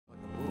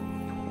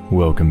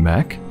Welcome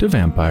back to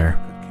Vampyr.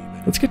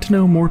 Let's get to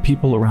know more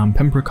people around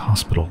Pembrook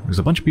Hospital. There's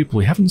a bunch of people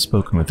we haven't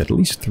spoken with, at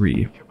least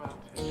 3.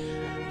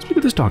 Speak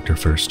with this doctor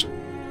first.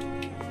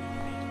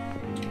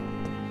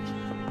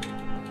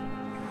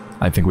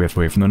 I think we have to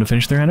wait for them to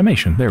finish their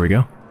animation. There we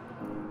go.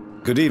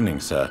 Good evening,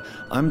 sir.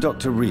 I'm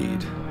Dr.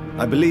 Reed.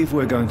 I believe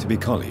we're going to be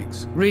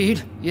colleagues.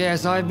 Reed?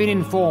 Yes, I've been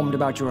informed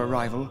about your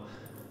arrival.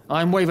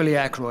 I'm Waverly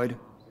Ackroyd.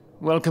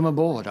 Welcome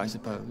aboard, I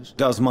suppose.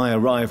 Does my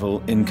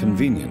arrival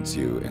inconvenience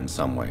you in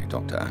some way,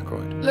 Dr.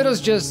 Ackroyd? Let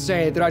us just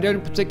say that I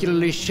don't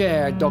particularly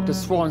share Dr.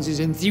 Swansea's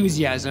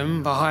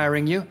enthusiasm for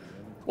hiring you.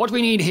 What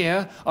we need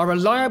here are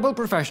reliable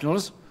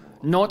professionals,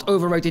 not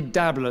overrated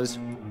dabblers.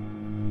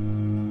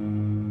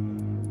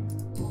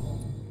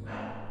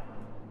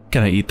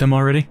 Can I eat them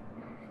already?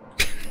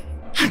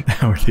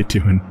 How are they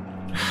doing?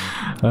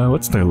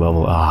 What's their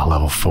level? Ah,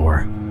 level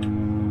 4.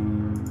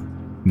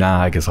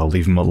 Nah, I guess I'll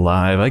leave them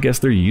alive. I guess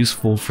they're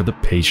useful for the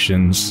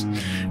patients.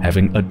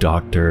 Having a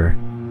doctor.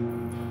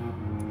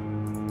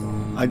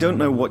 I don't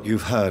know what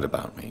you've heard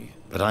about me,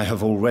 but I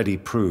have already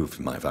proved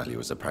my value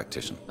as a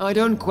practitioner. I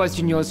don't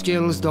question your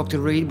skills, Dr.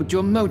 Reed, but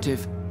your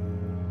motive.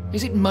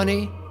 Is it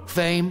money,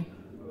 fame,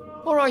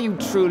 or are you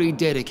truly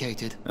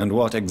dedicated? And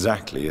what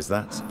exactly is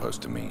that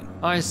supposed to mean?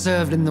 I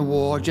served in the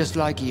war just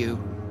like you.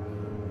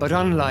 But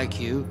unlike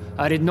you,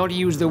 I did not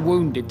use the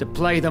wounded to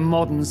play the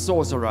modern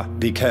sorcerer.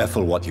 Be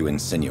careful what you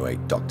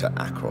insinuate, Dr.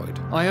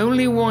 Ackroyd. I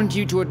only want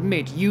you to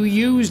admit you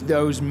used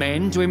those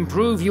men to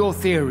improve your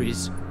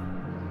theories.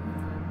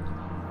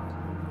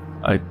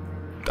 I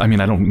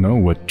mean, I don't know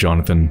what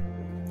Jonathan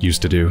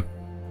used to do.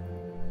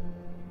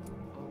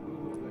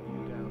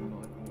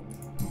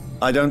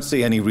 I don't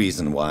see any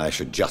reason why I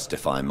should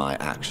justify my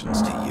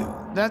actions to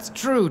you. That's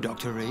true,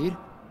 Dr. Reed.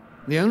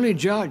 The only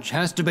judge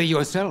has to be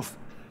yourself.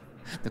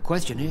 The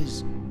question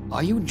is,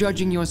 are you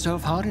judging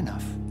yourself hard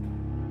enough?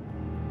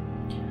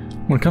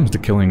 When it comes to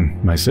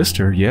killing my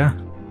sister, yeah.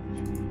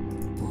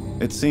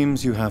 It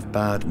seems you have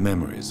bad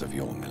memories of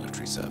your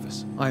military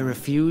service. I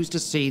refuse to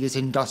see this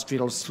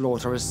industrial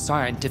slaughter as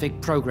scientific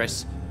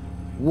progress.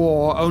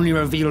 War only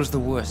reveals the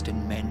worst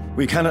in men.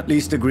 We can at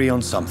least agree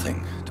on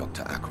something,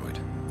 Dr. Ackroyd.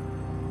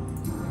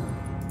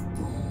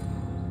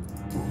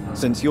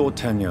 Since your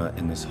tenure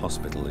in this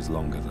hospital is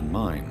longer than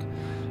mine,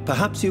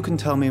 perhaps you can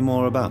tell me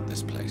more about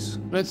this place.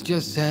 Let's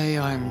just say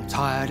I'm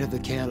tired of the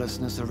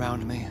carelessness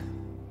around me.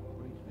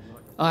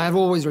 I have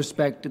always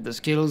respected the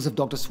skills of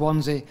Dr.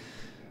 Swansea,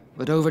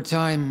 but over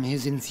time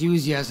his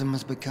enthusiasm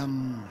has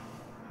become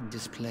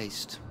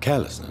displaced.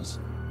 Carelessness?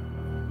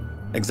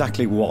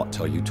 Exactly what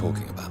are you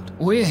talking about?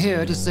 We're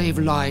here to save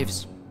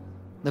lives.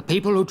 The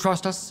people who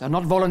trust us are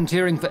not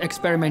volunteering for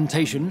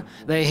experimentation,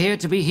 they're here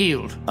to be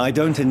healed. I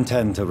don't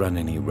intend to run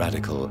any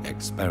radical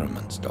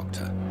experiments,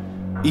 Doctor.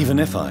 Even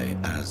if I,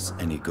 as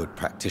any good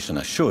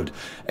practitioner should,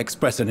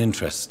 express an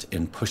interest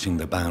in pushing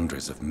the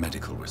boundaries of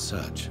medical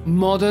research.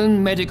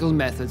 Modern medical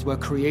methods were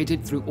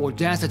created through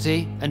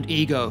audacity and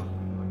ego.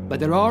 But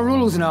there are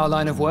rules in our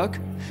line of work,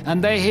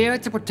 and they're here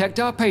to protect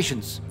our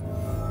patients.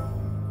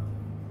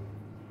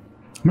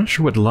 I'm not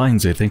sure what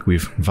lines I think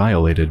we've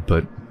violated,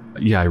 but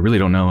yeah, I really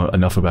don't know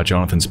enough about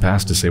Jonathan's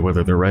past to say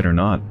whether they're right or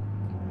not.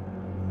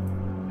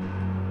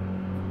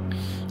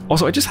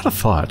 Also, I just had a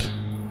thought.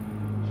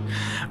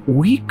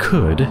 We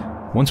could,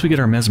 once we get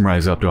our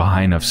mesmerize up to a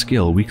high enough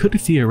skill, we could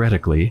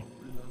theoretically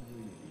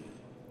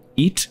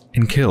eat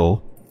and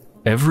kill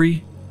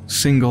every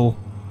single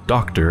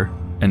doctor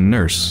and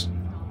nurse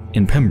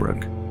in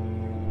Pembrook.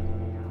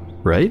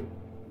 Right?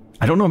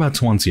 I don't know about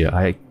Swansea.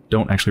 I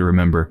don't actually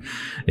remember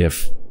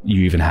if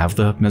you even have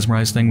the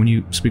mesmerize thing when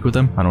you speak with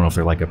them. I don't know if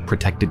they're like a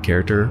protected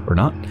character or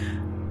not.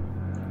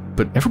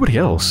 But everybody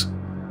else,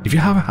 if you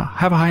have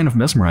a high enough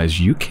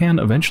mesmerize, you can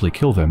eventually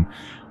kill them.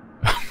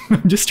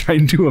 I'm just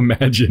trying to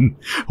imagine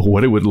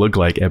what it would look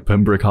like at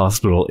Pembrook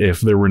Hospital if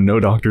there were no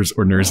doctors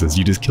or nurses.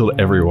 You just killed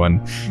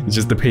everyone. It's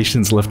just the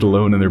patients left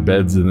alone in their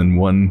beds and then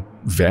one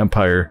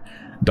vampire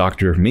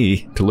doctor,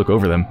 me, to look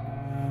over them.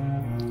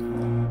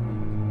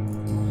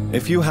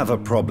 If you have a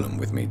problem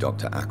with me,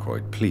 Dr.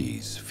 Ackroyd,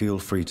 please feel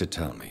free to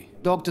tell me.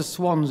 Dr.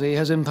 Swansea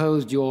has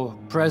imposed your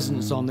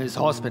presence on this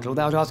hospital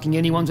without asking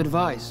anyone's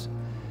advice.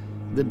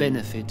 The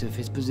benefit of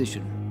his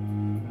position.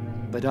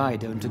 But I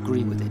don't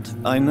agree with it.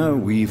 I know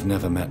we've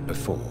never met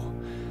before,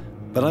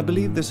 but I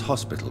believe this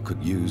hospital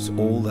could use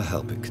all the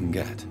help it can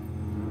get.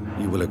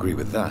 You will agree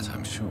with that,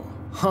 I'm sure.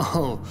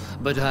 Oh,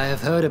 but I have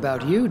heard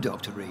about you,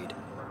 Dr. Reed.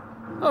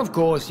 Of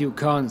course you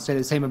can't say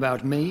the same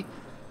about me,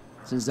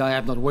 since I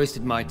have not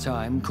wasted my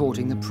time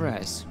courting the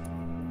press.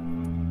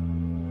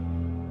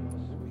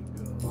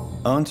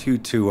 Aren't you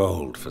too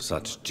old for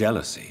such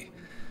jealousy?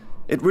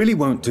 It really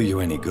won't do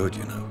you any good,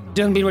 you know.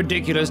 Don't be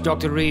ridiculous,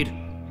 Dr. Reed.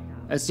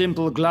 A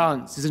simple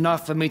glance is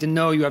enough for me to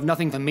know you have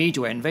nothing for me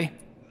to envy.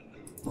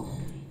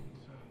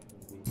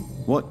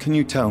 What can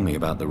you tell me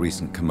about the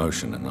recent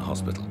commotion in the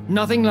hospital?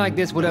 Nothing like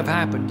this would have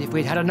happened if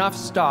we'd had enough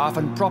staff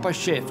and proper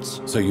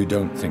shifts. So you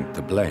don't think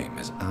the blame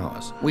is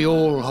ours? We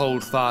all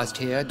hold fast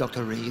here,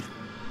 Dr. Reed.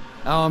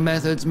 Our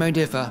methods may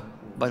differ,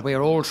 but we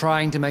are all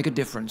trying to make a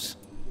difference.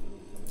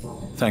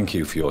 Thank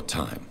you for your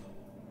time.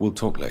 We'll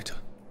talk later.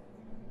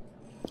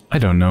 I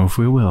don't know if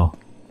we will.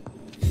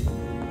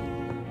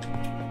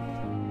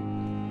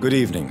 Good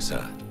evening,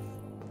 sir.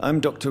 I'm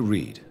Dr.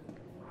 Reed.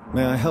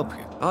 May I help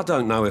you? I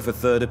don't know if a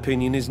third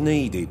opinion is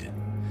needed.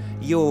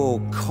 Your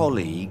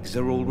colleagues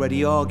are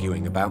already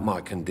arguing about my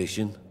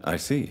condition. I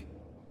see.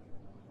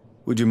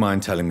 Would you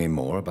mind telling me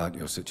more about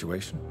your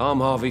situation? I'm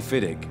Harvey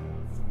Fiddick.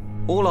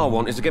 All I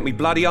want is to get me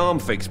bloody arm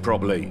fixed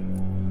properly.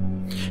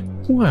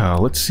 Well,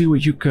 let's see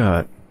what you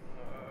got.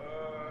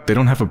 They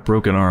don't have a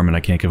broken arm, and I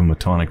can't give them a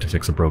tonic to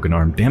fix a broken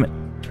arm. Damn it.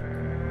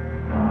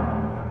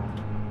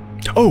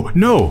 Oh,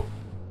 no!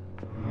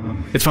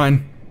 It's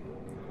fine.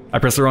 I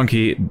pressed the wrong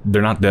key.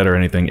 They're not dead or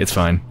anything. It's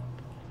fine.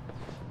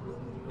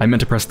 I meant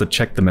to press the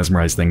check the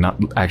mesmerize thing, not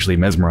actually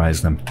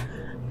mesmerize them.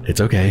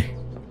 It's okay.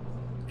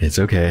 It's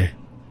okay.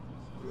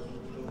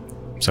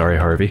 Sorry,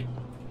 Harvey.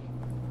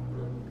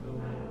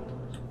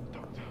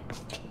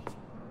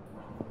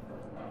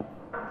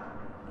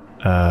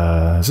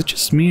 Is it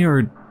just me,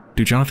 or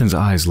do Jonathan's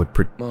eyes look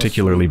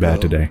particularly bad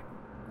today?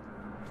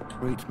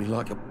 Treats me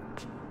like a...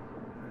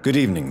 Good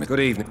evening, Mr. Good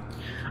evening.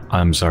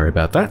 I'm sorry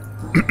about that.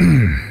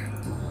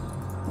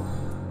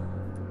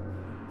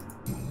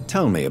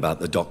 Tell me about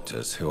the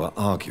doctors who are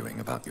arguing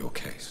about your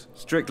case.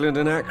 Strickland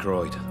and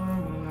Aykroyd.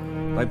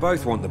 They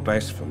both want the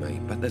best for me,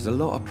 but there's a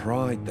lot of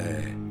pride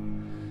there.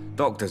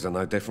 Doctors are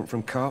no different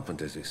from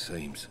carpenters, it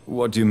seems.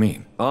 What do you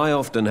mean? I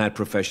often had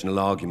professional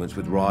arguments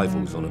with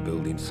rivals on a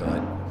building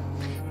site.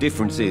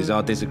 Difference is,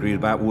 I disagreed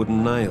about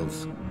wooden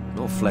nails,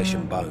 not flesh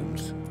and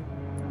bones.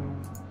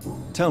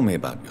 Tell me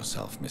about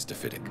yourself, Mr.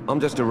 Fiddick. I'm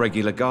just a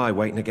regular guy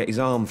waiting to get his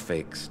arm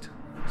fixed,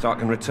 so I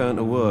can return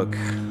to work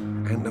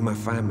and to my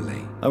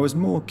family. I was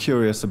more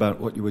curious about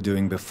what you were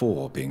doing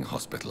before being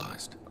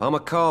hospitalized. I'm a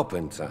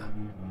carpenter,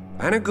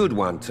 and a good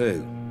one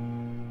too.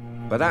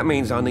 But that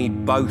means I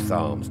need both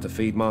arms to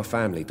feed my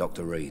family,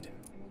 Dr. Reed.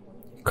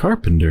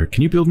 Carpenter,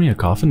 can you build me a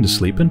coffin to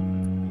sleep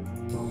in?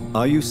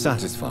 Are you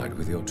satisfied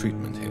with your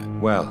treatment here?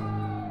 Well,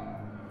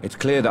 it's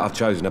clear that I've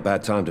chosen a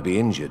bad time to be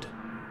injured.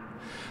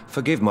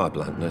 Forgive my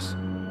bluntness,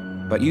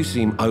 but you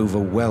seem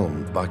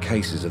overwhelmed by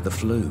cases of the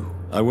flu.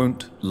 I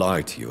won't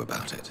lie to you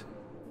about it.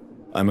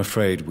 I'm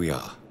afraid we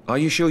are. Are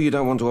you sure you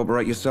don't want to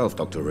operate yourself,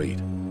 Dr.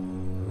 Reed?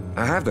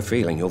 I have the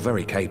feeling you're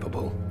very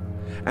capable,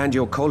 and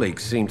your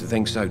colleagues seem to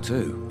think so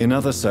too. In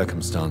other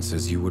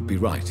circumstances, you would be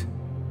right.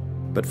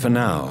 But for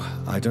now,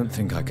 I don't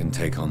think I can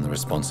take on the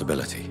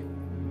responsibility.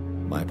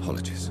 My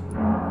apologies.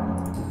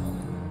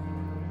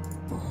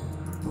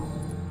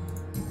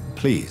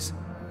 Please,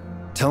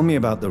 tell me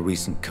about the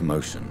recent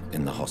commotion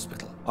in the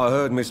hospital. I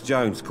heard Miss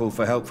Jones call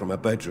for help from her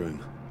bedroom.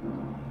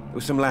 There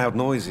were some loud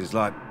noises,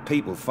 like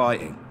people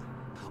fighting.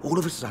 All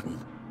of a sudden,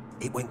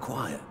 it went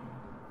quiet.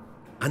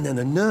 And then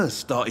the nurse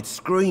started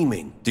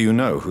screaming. Do you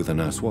know who the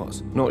nurse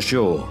was? Not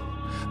sure,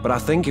 but I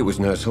think it was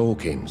Nurse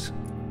Hawkins.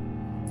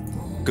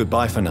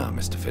 Goodbye for now,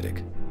 Mr.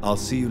 Fiddick. I'll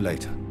see you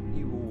later.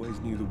 You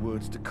always knew the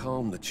words to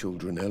calm the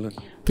children, Ellen.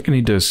 I think I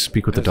need to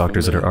speak with the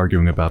doctors that are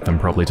arguing about them,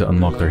 probably to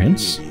unlock their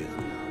hints.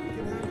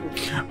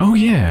 Oh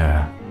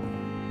yeah,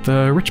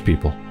 the rich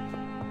people.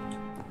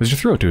 Is your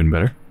throat doing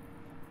better?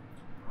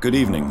 Good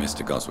evening,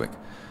 Mr. Goswick.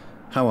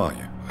 How are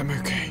you? I'm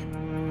okay.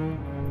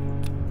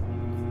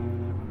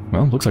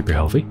 Well, looks like they're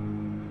healthy.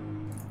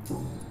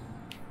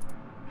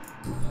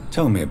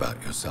 Tell me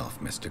about yourself,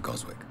 Mr.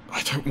 Goswick.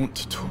 I don't want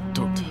to talk,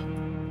 Doctor.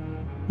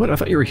 What? I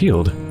thought you were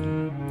healed.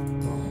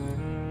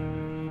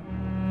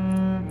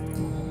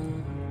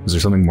 Is there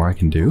something more I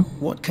can do?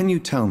 What can you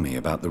tell me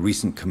about the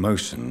recent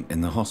commotion in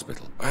the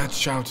hospital? I had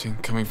shouting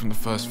coming from the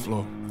first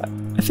floor.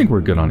 I think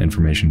we're good on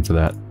information for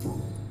that.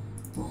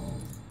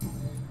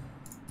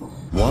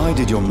 Why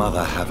did your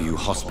mother have you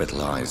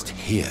hospitalized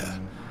here?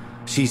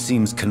 She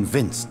seems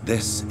convinced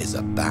this is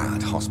a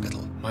bad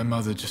hospital. My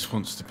mother just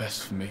wants the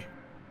best for me.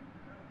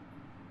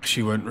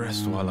 She won't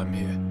rest while I'm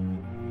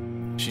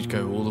here. She'd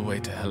go all the way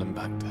to hell and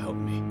back to help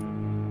me.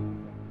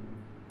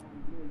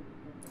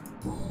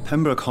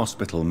 Pembrook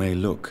Hospital may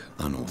look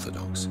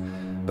unorthodox,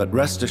 but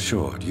rest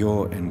assured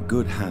you're in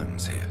good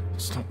hands here.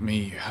 It's not me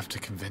you have to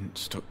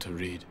convince, Dr.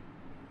 Reed.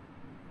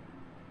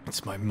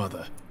 It's my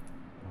mother.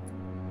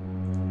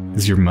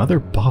 Is your mother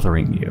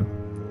bothering you?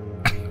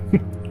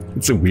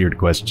 It's a weird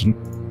question.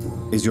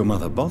 Is your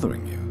mother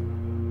bothering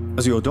you?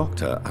 As your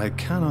doctor, I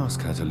can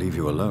ask her to leave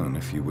you alone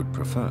if you would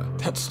prefer.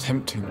 That's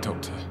tempting,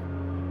 Doctor.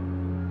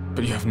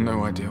 But you have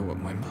no idea what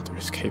my mother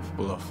is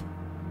capable of.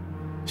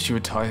 She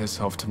would tie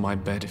herself to my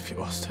bed if you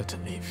asked her to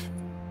leave.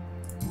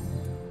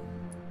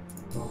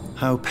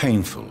 How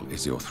painful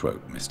is your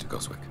throat, Mr.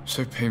 Goswick?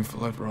 So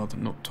painful I'd rather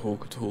not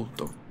talk at all,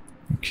 Doctor.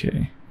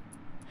 Okay.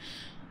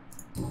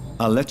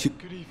 I'll let you...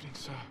 Good evening,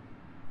 sir.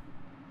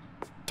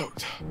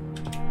 Doctor.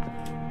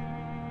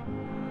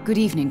 Good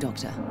evening,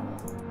 Doctor.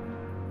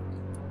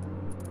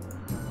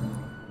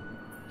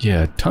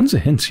 Yeah, tons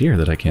of hints here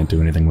that I can't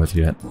do anything with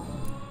yet.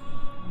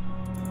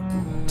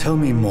 Tell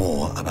me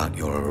more about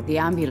your... The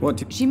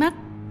ambulance. What? She met...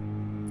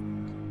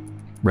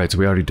 Right, so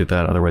we already did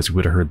that, otherwise we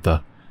would have heard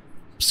the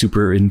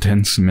super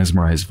intense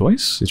mesmerized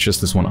voice. It's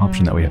just this one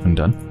option that we haven't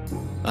done.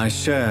 I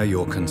share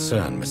your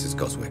concern, Mrs.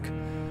 Goswick.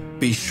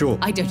 Be sure...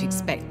 I don't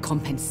expect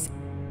compensation.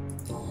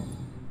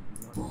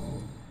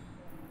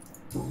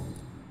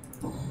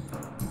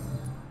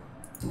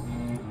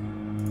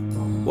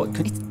 What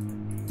could...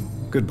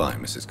 Goodbye,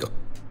 Mrs. Goswick.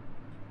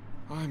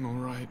 I'm all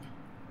right.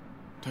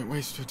 Don't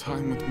waste your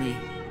time with me.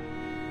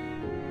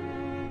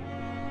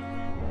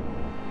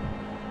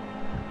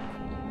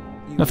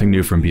 Nothing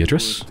new from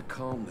Beatrice.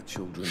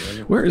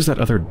 Where is that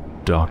other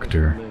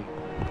doctor?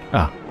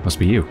 Ah, must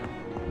be you.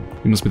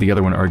 You must be the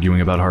other one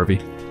arguing about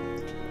Harvey.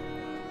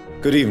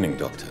 Good evening,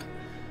 Doctor.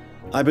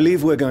 I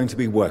believe we're going to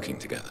be working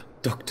together.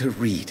 Dr.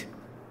 Reed.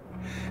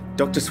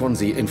 Dr.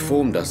 Swansea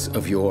informed us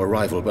of your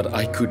arrival, but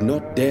I could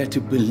not dare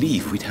to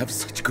believe we'd have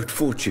such good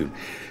fortune.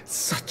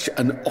 Such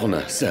an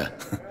honor, sir.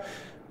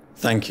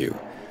 Thank you.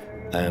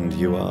 And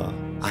you are?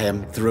 I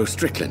am Thoreau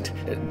Strickland,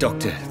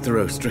 Dr.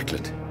 Thoreau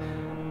Strickland.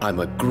 I'm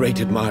a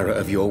great admirer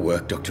of your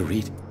work, Dr.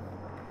 Reed.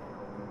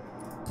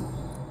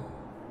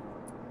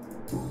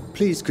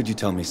 Please, could you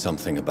tell me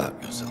something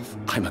about yourself?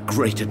 I'm a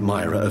great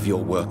admirer of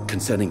your work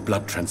concerning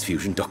blood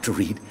transfusion, Dr.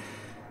 Reed.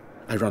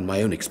 I run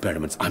my own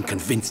experiments. I'm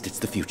convinced it's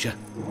the future.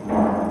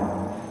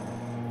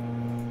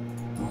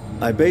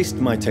 I based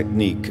my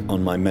technique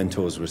on my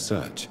mentor's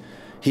research.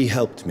 He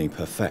helped me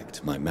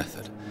perfect my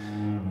method.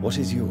 What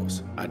is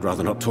yours? I'd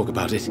rather not talk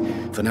about it.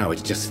 For now,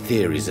 it's just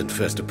theories and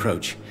first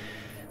approach.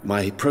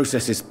 My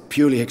process is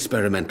purely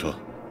experimental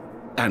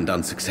and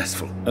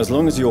unsuccessful. As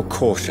long as you're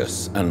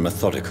cautious and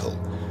methodical,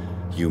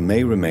 you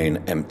may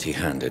remain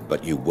empty-handed,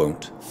 but you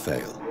won't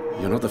fail.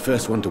 You're not the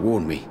first one to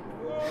warn me,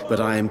 but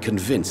I am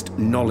convinced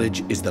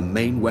knowledge is the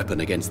main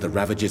weapon against the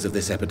ravages of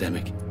this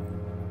epidemic.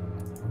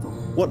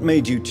 What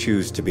made you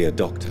choose to be a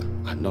doctor?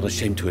 I'm not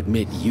ashamed to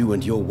admit you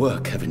and your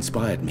work have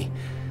inspired me.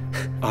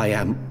 I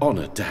am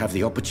honored to have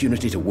the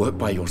opportunity to work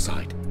by your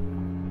side.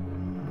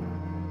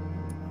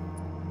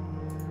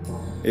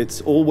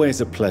 It's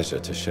always a pleasure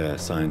to share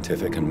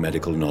scientific and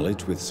medical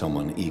knowledge with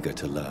someone eager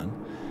to learn.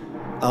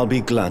 I'll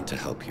be glad to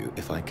help you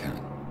if I can.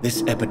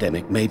 This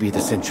epidemic may be the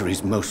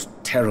century's most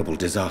terrible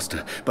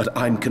disaster, but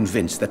I'm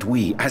convinced that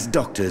we, as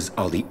doctors,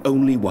 are the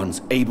only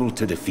ones able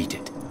to defeat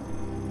it.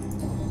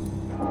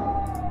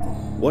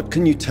 What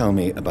can you tell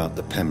me about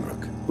the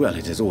Pembrook? Well,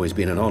 it has always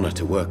been an honor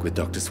to work with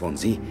Dr.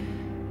 Swansea.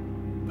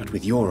 But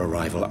with your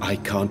arrival, I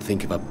can't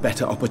think of a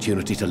better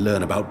opportunity to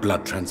learn about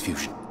blood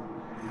transfusion.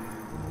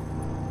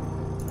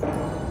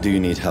 Do you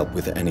need help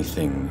with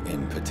anything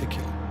in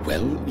particular?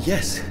 Well,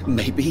 yes,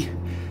 maybe.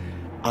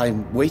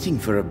 I'm waiting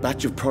for a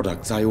batch of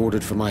products I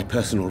ordered for my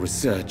personal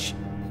research,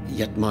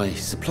 yet my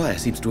supplier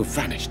seems to have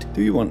vanished.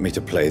 Do you want me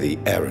to play the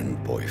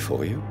errand boy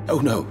for you? Oh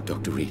no,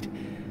 Dr. Reed.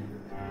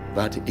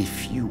 But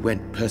if you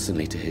went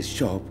personally to his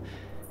shop,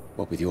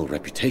 what with your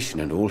reputation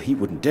and all, he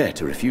wouldn't dare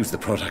to refuse the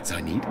products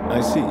I need. I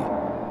see.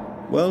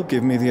 Well,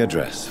 give me the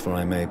address, for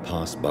I may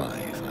pass by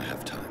if I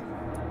have time.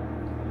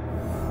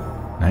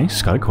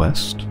 Nice, got a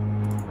quest.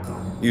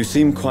 You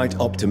seem quite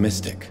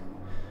optimistic.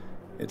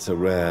 It's a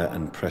rare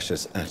and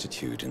precious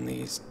attitude in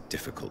these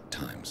difficult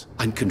times.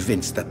 I'm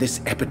convinced that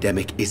this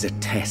epidemic is a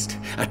test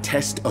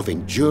of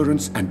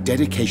endurance and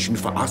dedication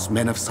for us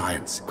men of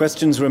science.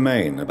 Questions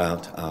remain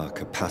about our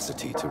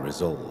capacity to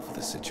resolve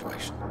the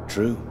situation.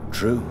 True,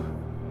 true.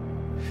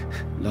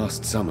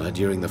 Last summer,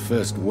 during the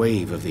first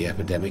wave of the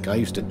epidemic, I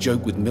used to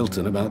joke with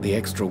Milton about the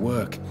extra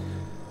work.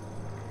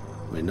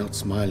 We're not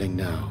smiling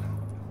now.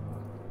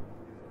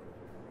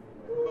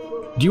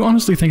 Do you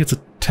honestly think it's a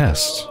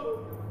test?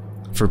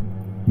 For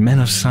men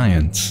of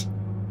science?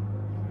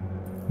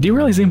 Do you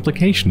realize the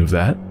implication of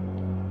that?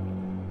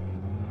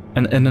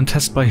 And a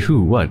test by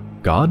who? What?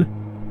 God?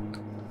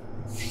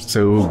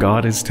 So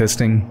God is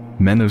testing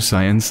men of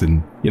science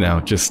and, you know,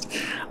 just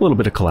a little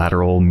bit of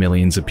collateral,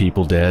 millions of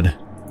people dead.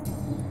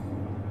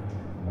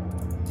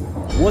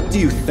 What do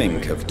you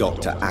think of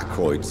Dr.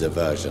 Ackroyd's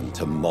aversion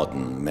to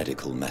modern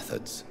medical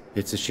methods?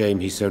 It's a shame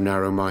he's so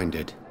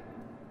narrow-minded.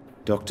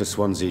 Dr.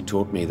 Swansea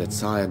taught me that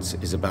science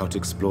is about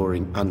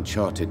exploring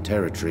uncharted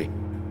territory.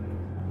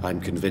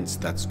 I'm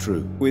convinced that's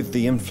true. With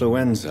the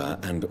influenza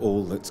and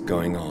all that's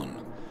going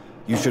on,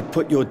 you should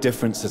put your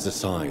differences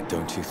aside,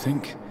 don't you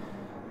think?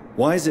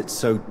 Why is it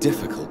so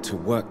difficult to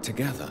work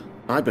together?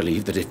 I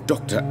believe that if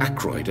Dr.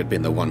 Ackroyd had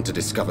been the one to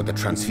discover the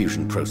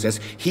transfusion process,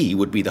 he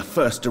would be the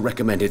first to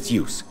recommend its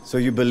use. So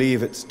you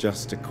believe it's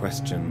just a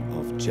question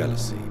of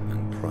jealousy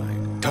and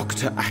pride?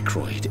 Dr.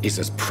 Ackroyd is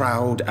as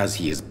proud as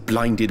he is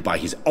blinded by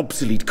his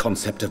obsolete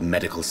concept of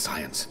medical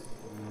science.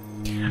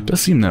 Does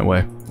seem that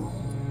way.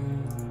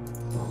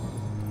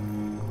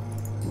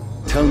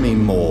 Tell me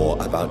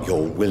more about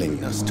your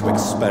willingness to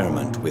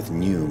experiment with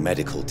new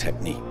medical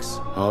techniques.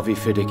 Harvey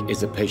Fiddick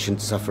is a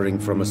patient suffering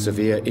from a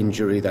severe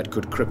injury that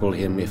could cripple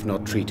him if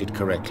not treated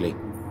correctly.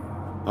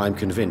 I'm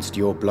convinced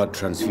your blood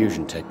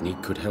transfusion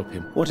technique could help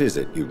him. What is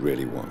it you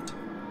really want?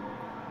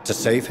 To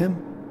save him?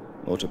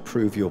 Or to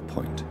prove your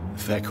point?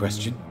 Fair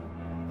question.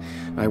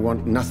 I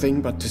want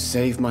nothing but to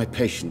save my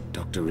patient,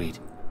 Dr. Reed.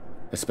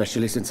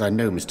 Especially since I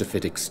know Mr.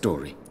 Fiddick's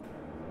story.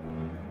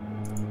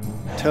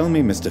 Tell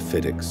me Mr.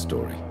 Fiddick's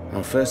story.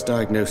 Our first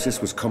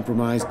diagnosis was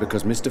compromised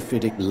because Mr.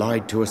 Fiddick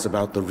lied to us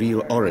about the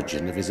real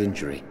origin of his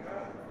injury.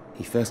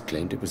 He first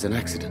claimed it was an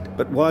accident.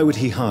 But why would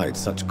he hide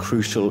such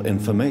crucial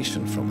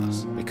information from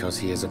us? Because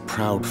he is a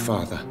proud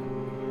father,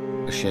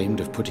 ashamed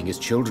of putting his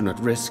children at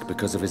risk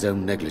because of his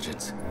own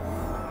negligence.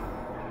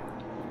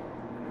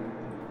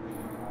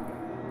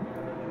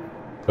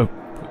 Oh,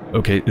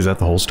 okay, is that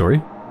the whole story?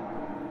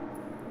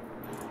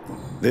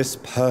 This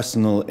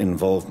personal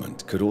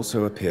involvement could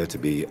also appear to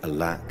be a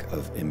lack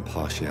of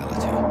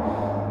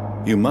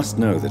impartiality. You must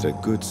know that a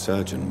good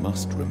surgeon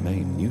must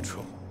remain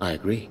neutral. I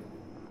agree.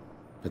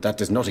 But that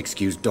does not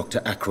excuse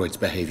Dr. Ackroyd's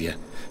behavior,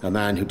 a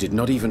man who did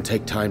not even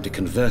take time to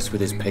converse with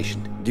his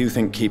patient. Do you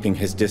think keeping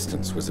his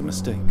distance was a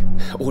mistake?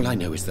 All I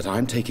know is that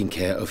I'm taking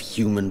care of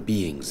human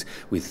beings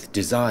with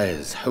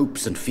desires,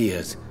 hopes, and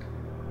fears.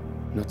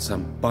 Not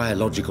some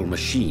biological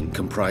machine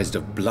comprised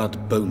of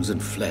blood, bones,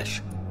 and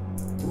flesh.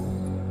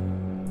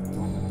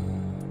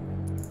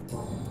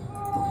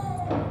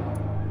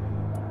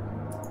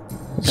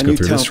 Let's go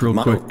through this real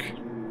quick.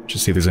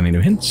 Just see if there's any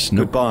new hints.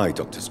 Nope. Goodbye,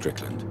 Dr.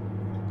 Strickland.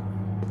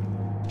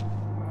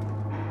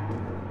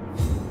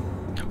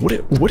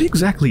 What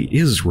exactly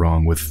is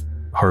wrong with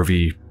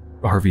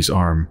Harvey's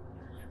arm?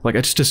 Like,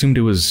 I just assumed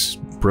it was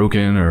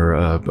broken or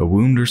a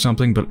wound or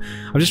something, but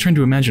I'm just trying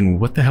to imagine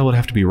what the hell would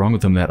have to be wrong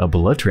with him that a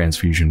blood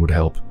transfusion would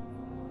help.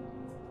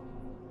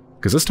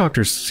 Because this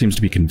doctor seems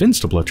to be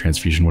convinced a blood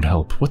transfusion would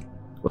help. What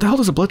the hell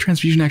does a blood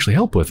transfusion actually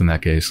help with in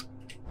that case?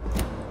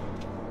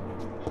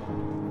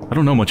 I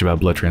don't know much about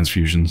blood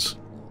transfusions.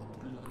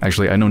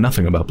 Actually, I know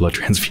nothing about blood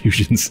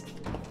transfusions.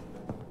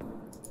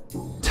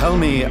 Tell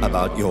me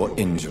about your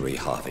injury,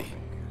 Harvey.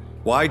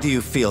 Why do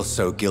you feel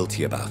so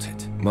guilty about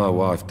it? My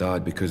wife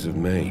died because of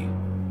me.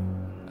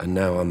 And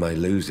now I may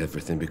lose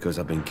everything because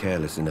I've been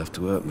careless enough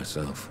to hurt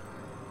myself.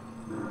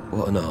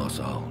 What an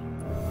arsehole.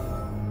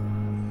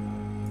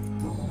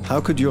 How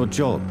could your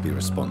job be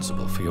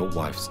responsible for your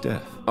wife's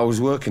death? I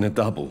was working a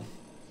double.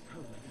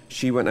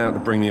 She went out to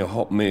bring me a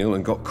hot meal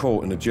and got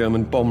caught in a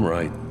German bomb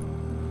raid.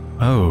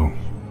 Oh.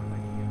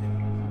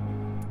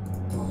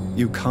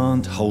 You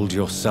can't hold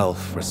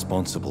yourself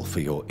responsible for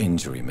your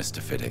injury, Mr.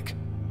 Fiddick.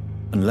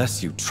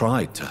 Unless you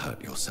tried to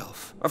hurt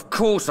yourself. Of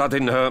course I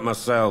didn't hurt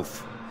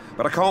myself.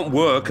 But I can't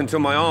work until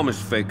my arm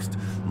is fixed.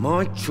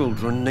 My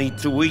children need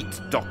to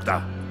eat,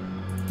 Doctor.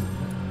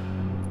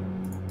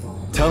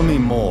 Tell me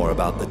more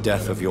about the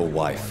death of your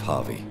wife,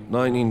 Harvey.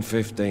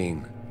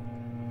 1915.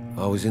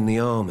 I was in the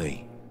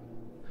army.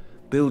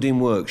 Building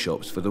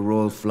workshops for the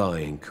Royal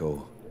Flying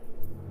Corps.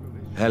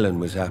 Helen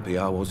was happy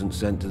I wasn't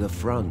sent to the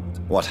front.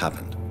 What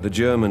happened? The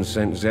Germans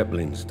sent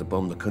Zeppelins to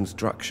bomb the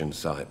construction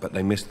site, but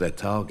they missed their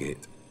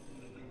target.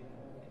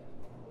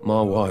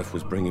 My wife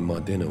was bringing my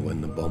dinner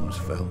when the bombs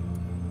fell.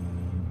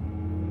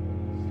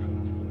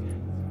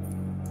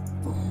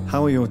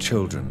 How are your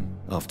children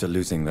after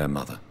losing their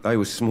mother? They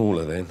were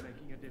smaller then.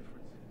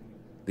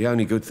 The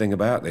only good thing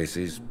about this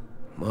is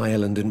my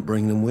Helen didn't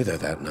bring them with her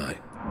that night.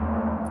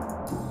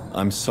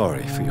 I'm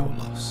sorry for your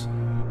loss.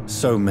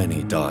 So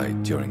many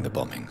died during the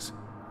bombings.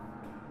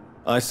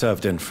 I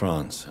served in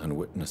France and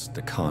witnessed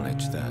the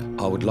carnage there.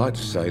 I would like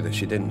to say that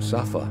she didn't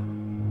suffer.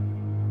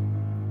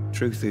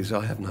 Truth is,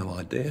 I have no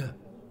idea.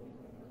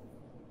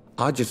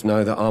 I just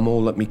know that I'm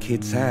all that me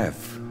kids have.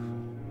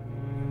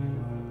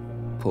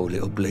 Poor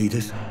little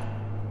bleeders.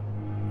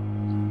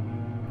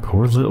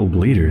 Poor little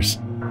bleeders.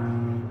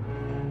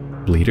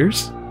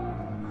 Bleeders?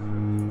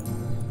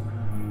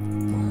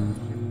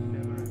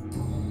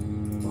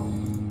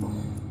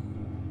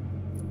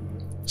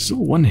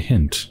 Still one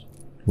hint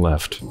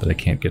left that I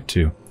can't get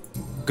to.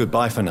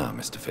 Goodbye for now,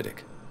 Mr.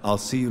 Fiddick. I'll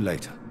see you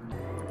later.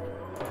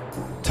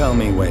 Tell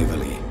me,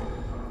 Waverly,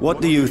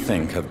 what do you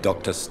think of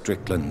Dr.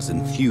 Strickland's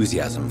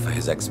enthusiasm for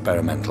his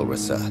experimental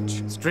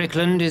research?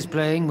 Strickland is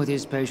playing with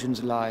his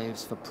patients'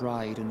 lives for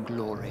pride and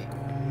glory.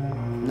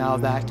 Now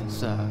that,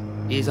 sir,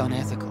 is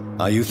unethical.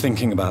 Are you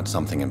thinking about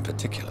something in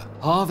particular?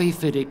 Harvey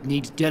Fiddick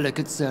needs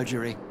delicate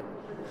surgery.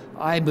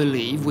 I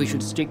believe we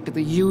should stick to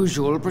the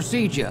usual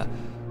procedure,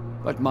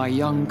 but my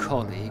young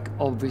colleague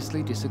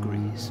obviously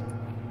disagrees.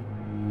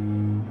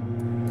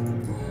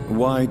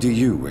 Why do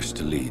you wish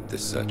to lead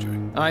this surgery?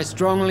 I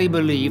strongly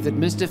believe that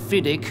Mr.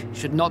 Fiddick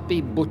should not be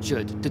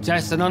butchered to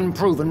test an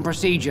unproven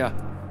procedure.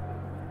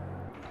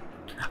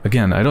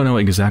 Again, I don't know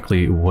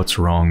exactly what's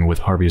wrong with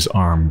Harvey's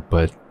arm,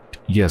 but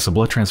yes, a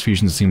blood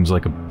transfusion seems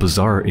like a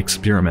bizarre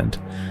experiment.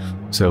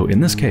 So in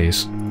this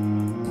case...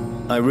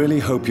 I really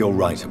hope you're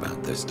right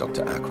about this,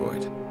 Dr.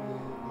 Ackroyd.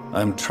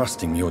 I'm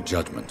trusting your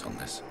judgment on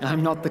this.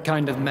 I'm not the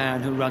kind of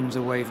man who runs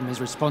away from his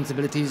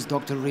responsibilities,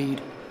 Dr.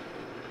 Reed.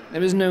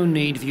 There is no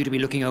need for you to be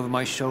looking over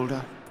my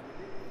shoulder.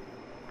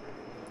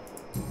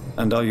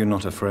 And are you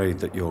not afraid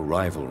that your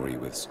rivalry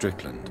with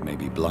Strickland may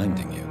be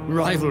blinding you?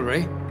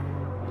 Rivalry?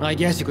 I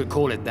guess you could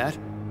call it that.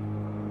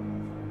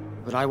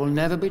 But I will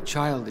never be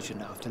childish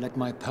enough to let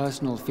my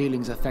personal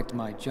feelings affect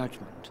my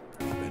judgment.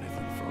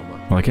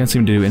 Well, I can't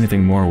seem to do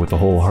anything more with the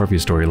whole Harvey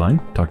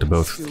storyline. Talked to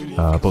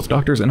both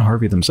doctors and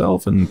Harvey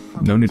themselves, and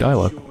no new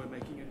dialogue.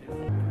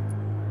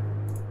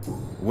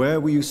 Where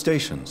were you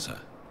stationed, sir?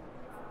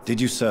 Did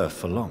you serve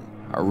for long?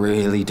 I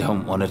really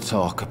don't want to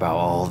talk about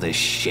all this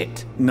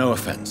shit. No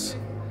offense.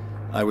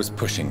 I was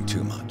pushing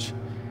too much.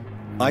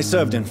 I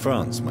served in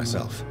France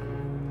myself.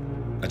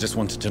 I just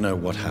wanted to know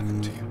what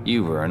happened to you.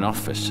 You were an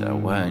officer,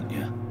 weren't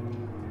you?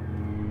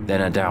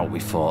 Then I doubt we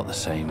fought the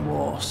same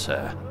war,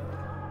 sir.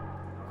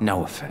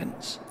 No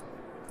offense.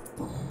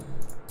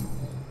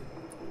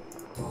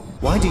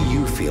 Why do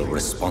you feel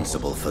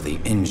responsible for the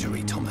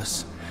injury,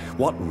 Thomas?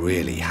 What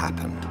really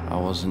happened? I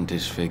wasn't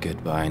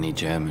disfigured by any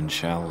German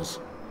shells.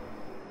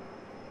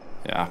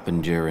 It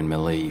happened during my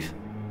leave.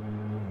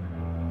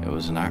 It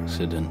was an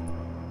accident.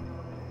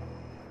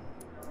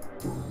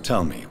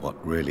 Tell me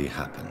what really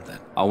happened then.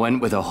 I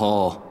went with a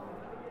whore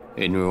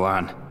in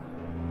Rouen.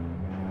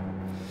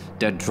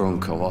 Dead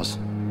drunk I was.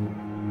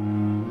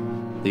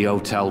 The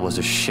hotel was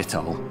a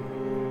shithole.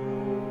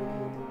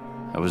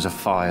 There was a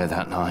fire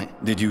that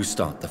night. Did you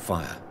start the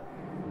fire?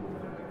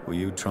 Were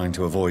you trying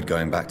to avoid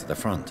going back to the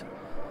front?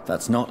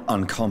 That's not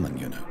uncommon,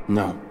 you know.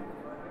 No.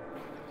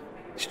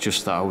 It's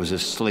just that I was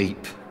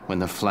asleep when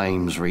the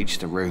flames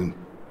reached the room.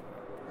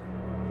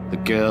 The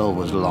girl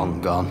was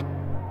long gone.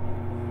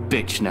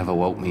 Bitch never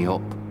woke me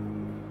up.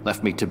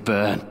 Left me to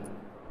burn.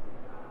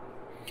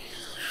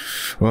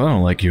 Well, I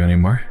don't like you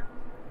anymore.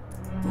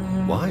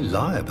 Why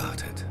lie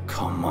about it?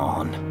 Come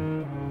on.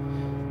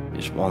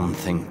 It's one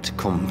thing to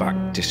come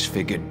back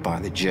disfigured by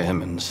the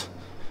Germans,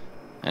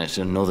 and it's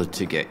another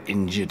to get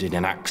injured in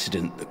an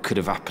accident that could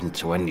have happened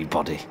to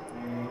anybody.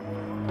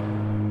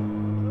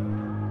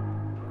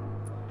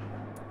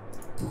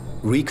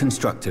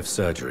 Reconstructive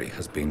surgery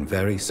has been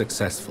very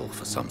successful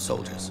for some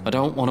soldiers. I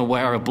don't want to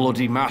wear a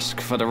bloody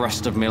mask for the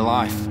rest of my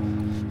life.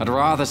 I'd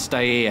rather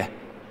stay here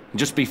and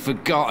just be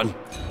forgotten.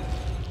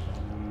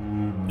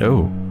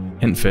 Oh,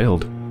 hint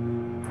failed.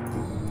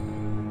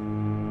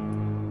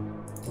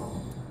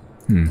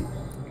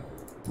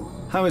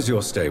 How is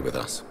your stay with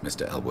us,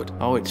 Mr. Elwood?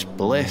 Oh, it's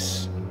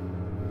bliss.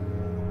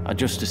 I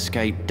just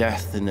escaped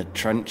death in the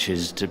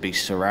trenches to be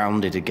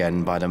surrounded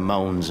again by the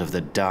moans of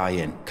the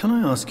dying. Can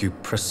I ask you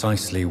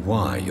precisely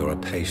why you're a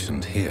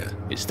patient here?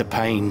 It's the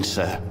pain,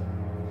 sir.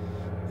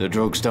 The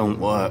drugs don't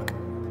work.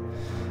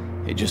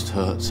 It just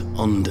hurts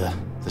under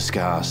the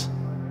scars,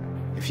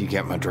 if you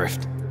get my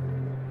drift.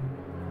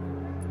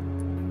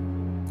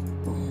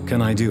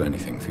 Can I do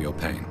anything for your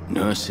pain?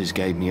 Nurses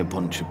gave me a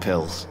bunch of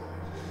pills.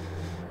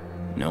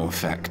 No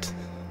effect.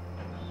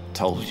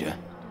 Told you.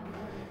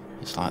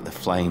 It's like the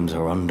flames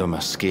are under my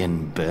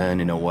skin,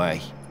 burning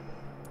away.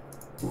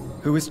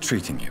 Who is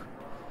treating you?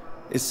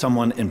 Is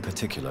someone in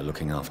particular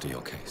looking after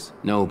your case?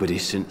 Nobody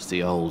since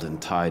the old and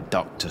tired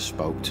doctor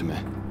spoke to me.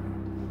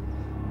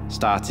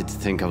 Started to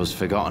think I was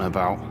forgotten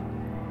about.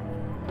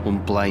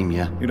 Wouldn't blame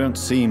you. You don't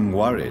seem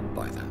worried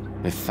by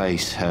that. My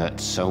face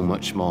hurts so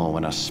much more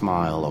when I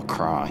smile or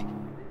cry.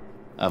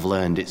 I've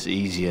learned it's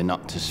easier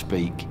not to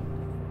speak.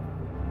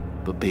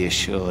 But be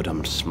assured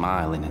I'm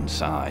smiling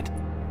inside.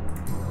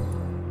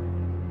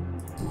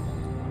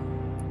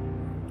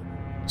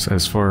 So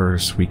as far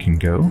as we can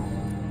go?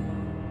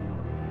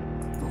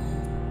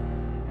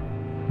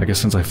 I guess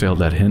since I failed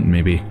that hint,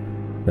 maybe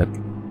that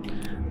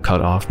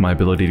cut off my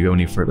ability to go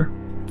any further.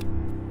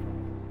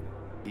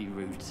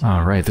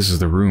 Alright, this is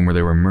the room where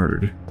they were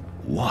murdered.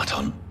 What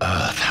on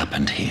earth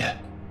happened here?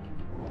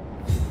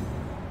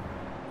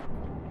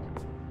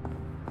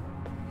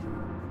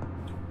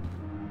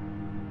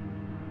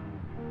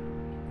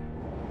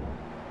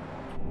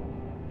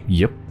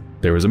 Yep,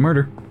 there was a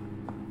murder.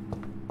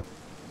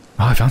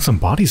 Oh, I found some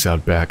bodies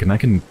out back, and I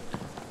can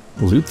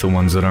loot the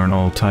ones that aren't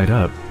all tied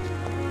up.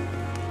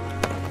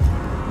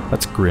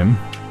 That's grim.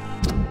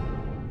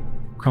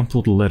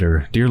 Crumpled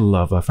letter. Dear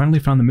love, I finally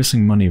found the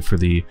missing money for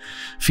the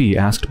fee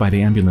asked by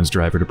the ambulance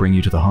driver to bring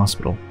you to the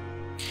hospital.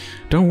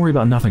 Don't worry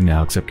about nothing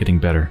now except getting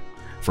better,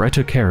 for I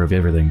took care of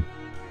everything.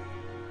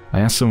 I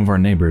asked some of our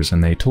neighbors,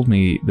 and they told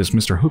me this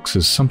Mr. Hooks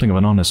is something of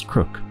an honest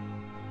crook.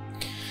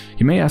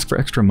 He may ask for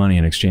extra money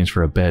in exchange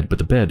for a bed, but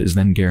the bed is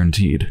then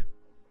guaranteed.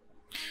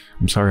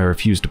 I'm sorry I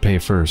refused to pay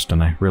first,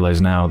 and I realize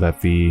now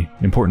that the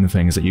important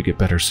thing is that you get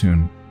better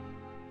soon.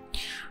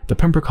 The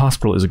Pembrook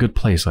Hospital is a good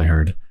place, I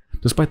heard,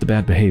 despite the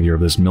bad behavior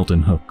of this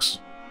Milton Hooks.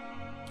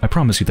 I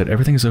promise you that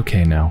everything is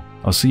okay now.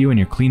 I'll see you in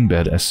your clean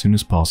bed as soon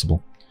as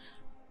possible.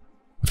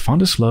 With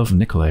fondest love,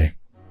 Nikolai.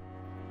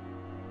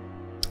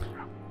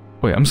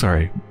 Wait, I'm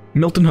sorry.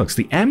 Milton Hooks,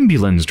 the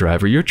ambulance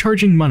driver, you're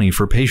charging money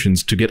for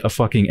patients to get a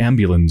fucking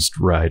ambulance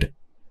ride.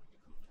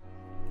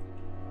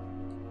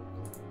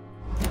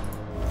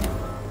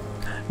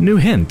 New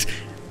hint.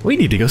 We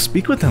need to go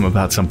speak with them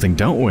about something,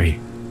 don't we?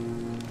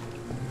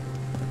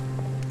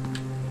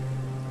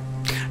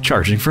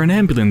 Charging for an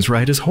ambulance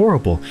ride is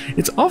horrible.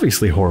 It's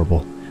obviously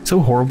horrible.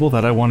 So horrible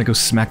that I want to go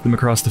smack them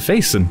across the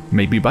face and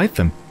maybe bite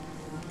them.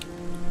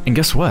 And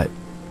guess what?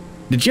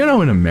 Did you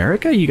know in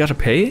America you gotta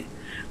pay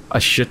a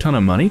shit ton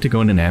of money to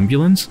go in an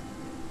ambulance?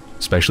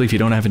 Especially if you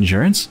don't have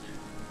insurance?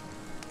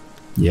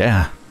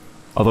 Yeah.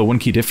 Although one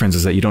key difference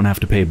is that you don't have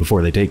to pay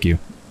before they take you.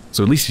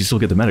 So at least you still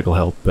get the medical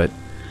help, but...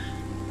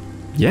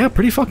 yeah,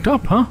 pretty fucked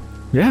up, huh?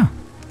 Yeah.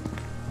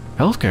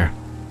 Healthcare.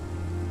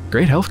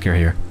 Great healthcare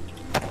here.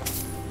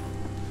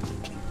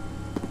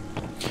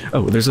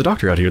 Oh, there's a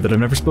doctor out here that I've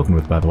never spoken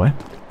with, by the way.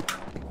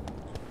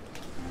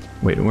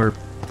 Wait, where...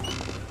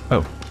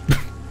 Oh.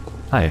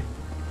 Hi.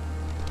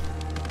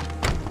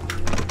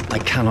 I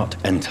cannot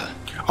enter.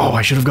 Oh,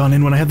 I should have gone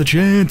in when I had the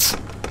chance!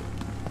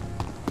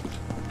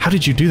 How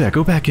did you do that?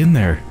 Go back in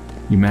there,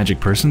 you magic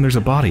person. There's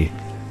a body.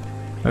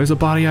 There's a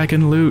body I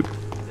can loot.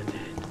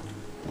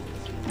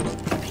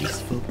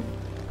 Peaceful.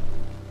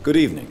 Good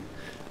evening.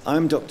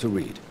 I'm Dr.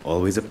 Reed.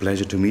 Always a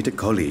pleasure to meet a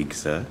colleague,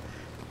 sir.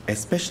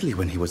 Especially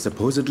when he was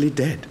supposedly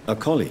dead. A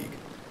colleague?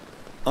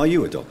 Are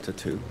you a doctor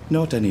too?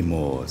 Not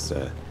anymore,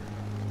 sir.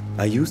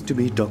 I used to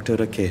be Dr.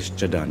 Rakesh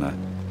Chadana.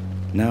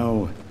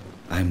 Now,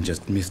 I'm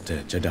just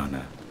Mr.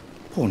 Chadana,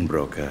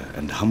 pawnbroker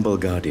and humble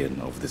guardian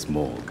of this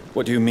morgue.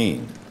 What do you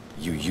mean,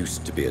 you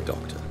used to be a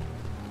doctor?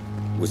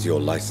 Was your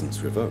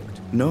license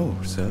revoked? No,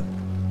 sir.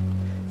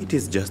 It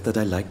is just that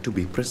I like to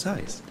be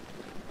precise.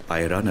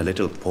 I run a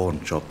little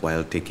pawn shop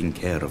while taking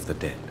care of the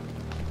dead.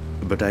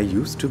 But I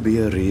used to be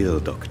a real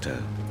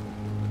doctor.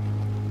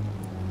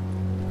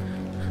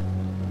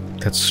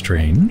 That's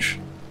strange.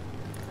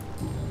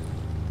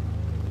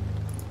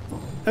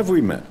 Have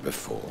we met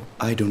before?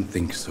 I don't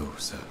think so,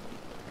 sir.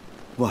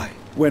 Why?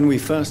 When we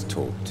first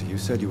talked, you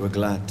said you were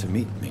glad to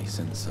meet me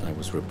since I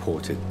was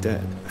reported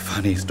dead.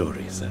 Funny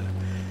story, sir.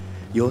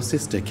 Your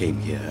sister came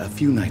here a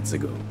few nights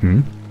ago.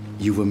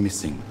 You were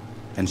missing,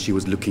 and she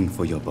was looking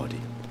for your body.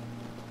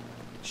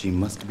 She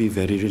must be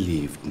very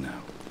relieved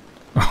now.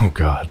 Oh,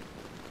 God.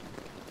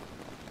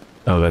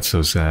 Oh, that's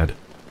so sad.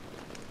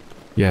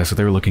 Yeah, so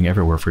they were looking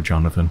everywhere for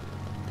Jonathan.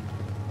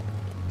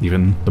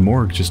 Even the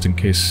morgue, just in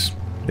case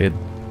they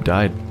had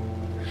died.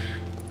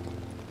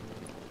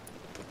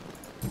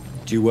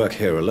 Do you work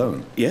here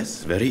alone?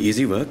 Yes, very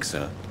easy work,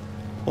 sir.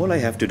 All I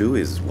have to do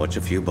is watch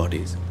a few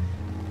bodies.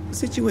 The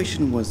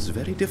situation was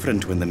very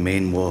different when the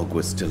main morgue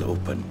was still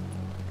open.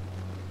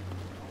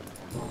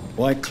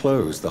 Why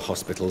close the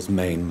hospital's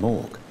main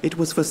morgue? It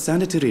was for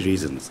sanitary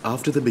reasons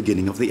after the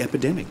beginning of the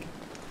epidemic.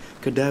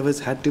 Cadavers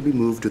had to be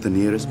moved to the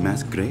nearest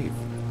mass grave.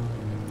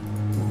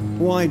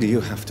 Why do you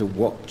have to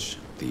watch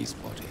these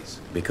bodies?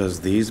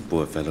 Because these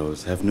poor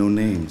fellows have no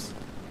names.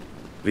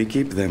 We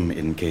keep them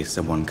in case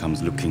someone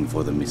comes looking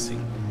for the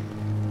missing.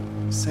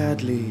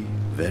 Sadly,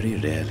 very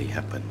rarely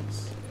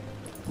happens.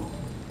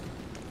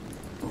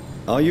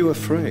 Are you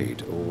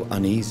afraid or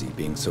uneasy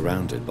being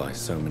surrounded by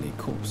so many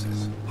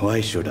corpses? Why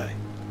should I?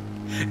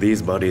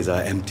 These bodies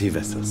are empty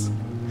vessels.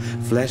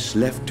 Flesh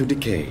left to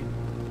decay.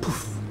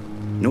 Poof!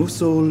 No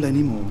soul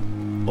anymore.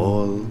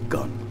 All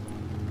gone.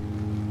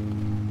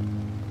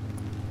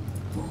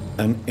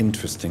 An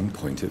interesting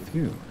point of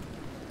view.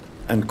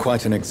 And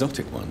quite an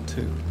exotic one,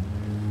 too.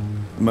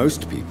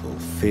 Most people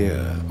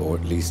fear, or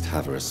at least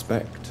have a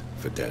respect,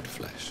 for dead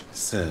flesh.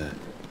 Sir,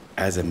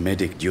 as a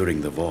medic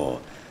during the war,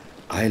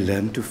 I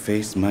learned to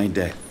face my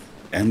death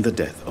and the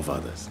death of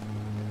others.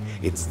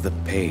 It's the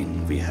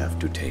pain we have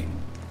to tame,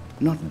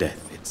 not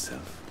death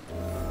itself.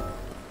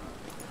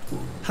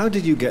 How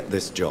did you get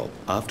this job?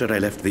 After I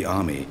left the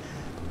army,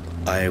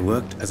 I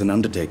worked as an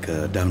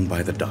undertaker down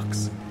by the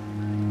docks.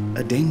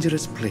 A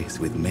dangerous place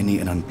with many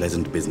an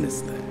unpleasant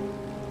business there.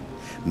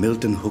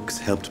 Milton Hooks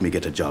helped me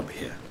get a job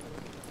here.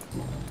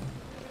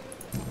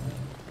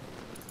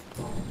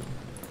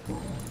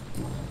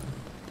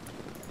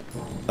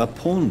 A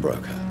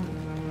pawnbroker?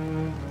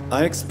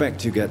 I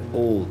expect you get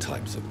all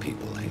types of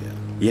people here.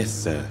 Yes,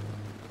 sir.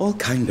 All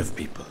kind of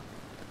people.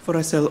 For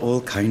I sell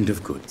all kind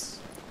of goods.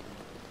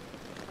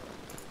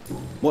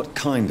 What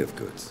kind of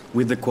goods?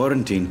 With the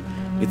quarantine,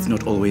 it's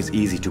not always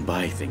easy to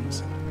buy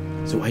things.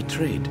 So I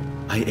trade.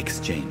 I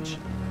exchange.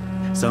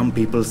 Some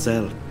people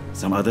sell,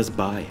 some others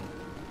buy.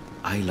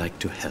 I like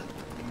to help.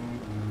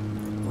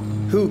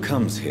 Who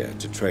comes here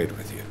to trade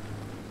with you?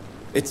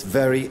 It's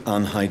very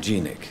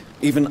unhygienic,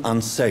 even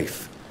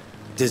unsafe.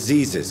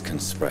 Diseases can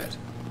spread.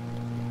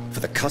 For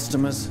the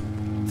customers,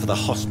 for the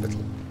hospital.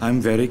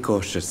 I'm very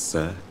cautious,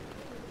 sir.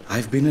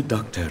 I've been a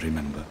doctor,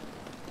 remember?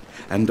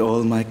 And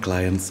all my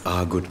clients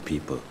are good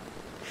people.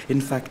 In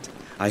fact,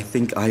 I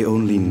think I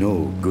only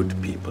know good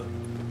people.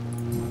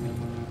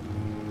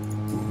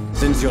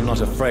 Since you're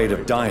not afraid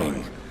of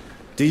dying,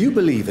 do you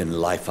believe in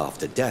life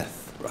after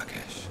death,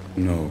 Rakesh?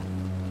 No.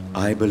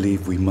 I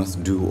believe we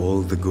must do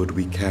all the good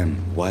we can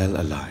while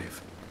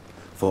alive.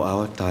 For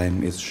our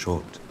time is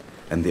short,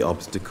 and the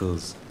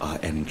obstacles are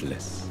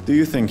endless. Do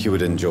you think you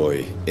would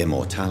enjoy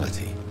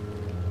immortality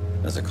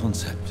as a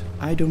concept?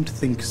 I don't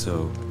think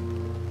so.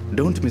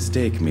 Don't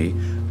mistake me.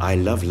 I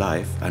love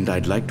life, and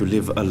I'd like to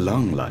live a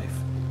long life.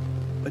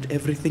 But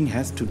everything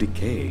has to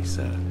decay,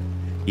 sir.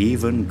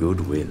 Even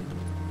goodwill.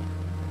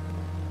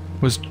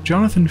 Was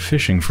Jonathan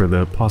fishing for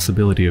the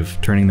possibility of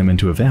turning them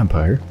into a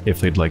vampire, if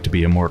they'd like to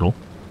be immortal?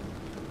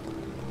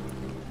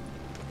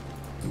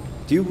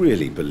 Do you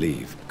really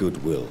believe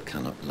goodwill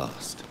cannot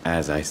last?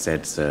 As I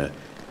said, sir,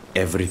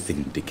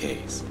 everything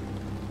decays.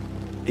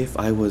 If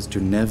I was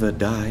to never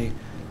die,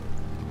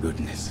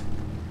 goodness,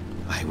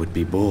 I would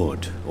be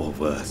bored or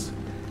worse.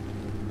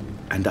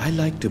 And I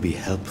like to be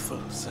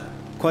helpful, sir.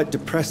 Quite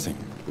depressing,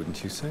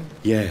 wouldn't you say?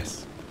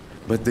 Yes,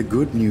 but the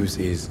good news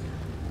is,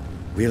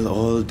 We'll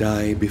all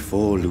die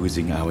before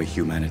losing our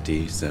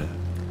humanity, sir.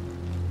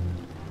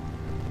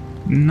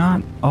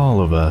 Not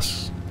all of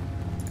us.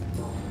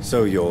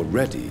 So you're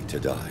ready to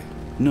die?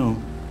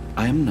 No,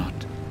 I am not.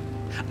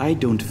 I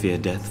don't fear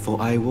death,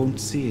 for I won't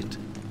see it.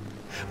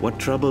 What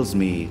troubles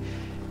me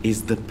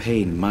is the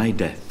pain my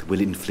death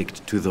will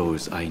inflict to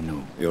those I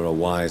know. You're a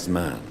wise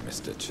man,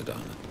 Mr.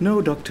 Chidana.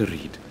 No, Dr.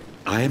 Reed.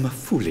 I am a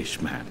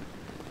foolish man.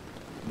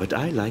 But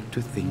I like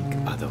to think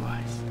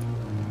otherwise.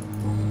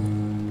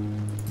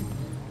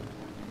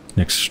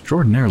 An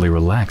extraordinarily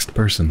relaxed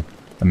person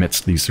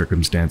amidst these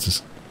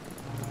circumstances.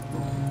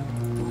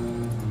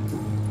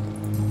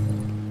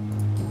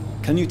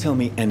 Can you tell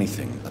me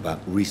anything about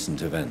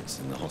recent events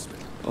in the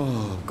hospital?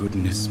 Oh,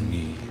 goodness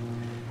me.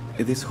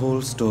 This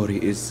whole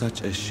story is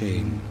such a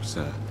shame,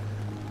 sir.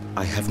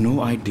 I have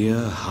no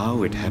idea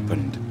how it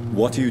happened.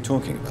 What are you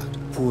talking about?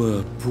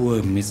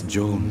 Poor Miss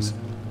Jones.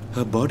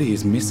 Her body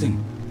is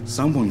missing.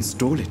 Someone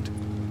stole it.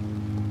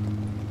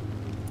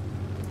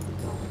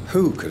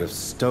 Who could have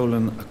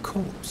stolen a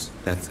corpse?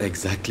 That's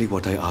exactly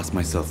what I asked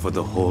myself for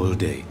the whole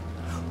day.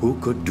 Who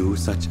could do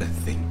such a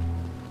thing?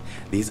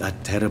 These are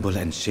terrible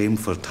and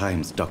shameful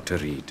times, Dr.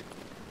 Reed.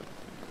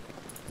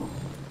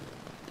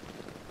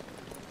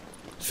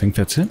 Think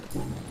that's it?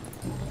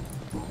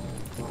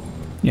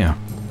 Yeah.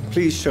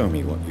 Please show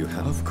me what you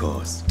have. Of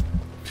course.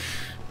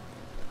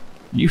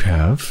 You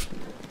have?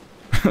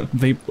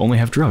 They only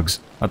have drugs.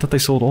 I thought they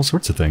sold all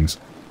sorts of things.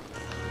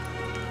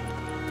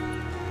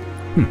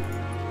 It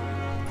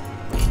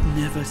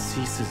never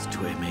ceases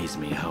to amaze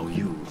me how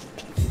you,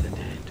 the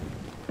dead,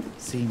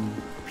 seem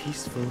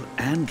peaceful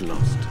and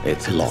lost.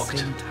 It's locked. At the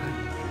same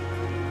time.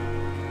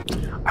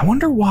 I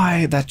wonder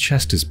why that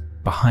chest is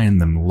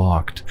behind them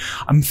locked.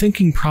 I'm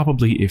thinking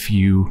probably if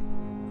you,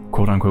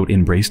 quote-unquote,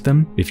 embraced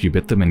them, if you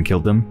bit them and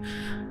killed them.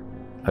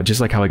 Just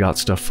like how I got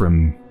stuff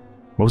from,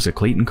 what was it,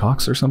 Clayton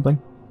Cox or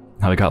something?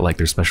 How I got like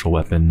their special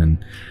weapon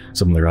and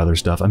some of their other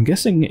stuff. I'm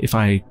guessing if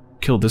I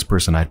killed this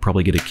person, I'd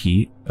probably get a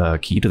key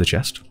to the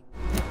chest.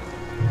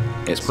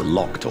 It's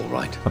locked, all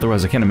right.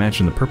 Otherwise, I can't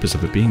imagine the purpose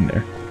of it being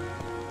there.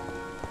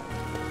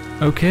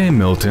 Okay,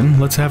 Milton,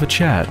 let's have a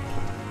chat.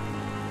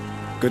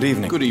 Good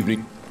evening. Good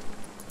evening.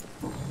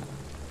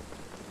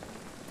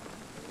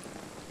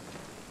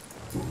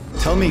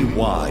 Tell me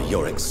why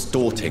you're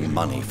extorting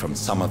money from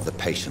some of the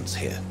patients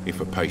here.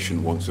 If a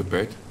patient wants a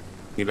bed,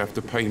 he'll have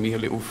to pay me a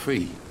little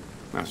fee.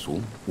 That's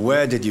all.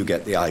 Where did you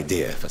get the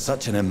idea for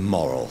such an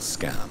immoral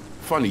scam?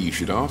 Funny you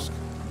should ask.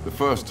 The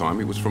first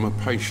time it was from a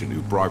patient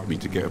who bribed me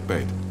to get a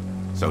bed.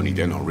 It's only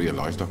then I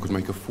realized I could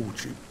make a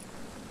fortune.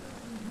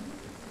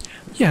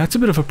 Yeah, it's a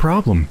bit of a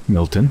problem,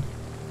 Milton.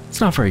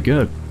 It's not very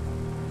good.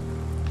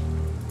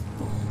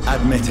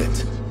 Admit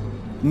it.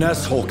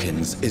 Nurse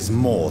Hawkins is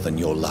more than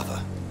your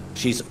lover.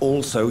 She's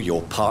also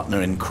your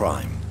partner in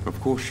crime. Of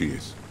course she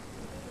is.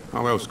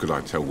 How else could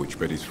I tell which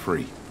bed is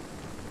free?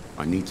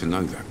 I need to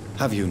know that.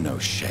 Have you no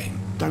shame?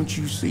 Don't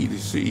you see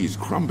this city is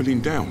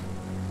crumbling down?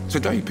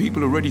 Today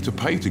people are ready to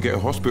pay to get a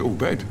hospital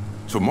bed.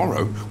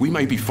 Tomorrow we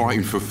may be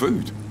fighting for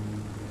food.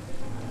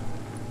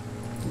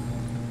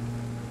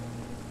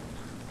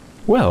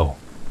 Well.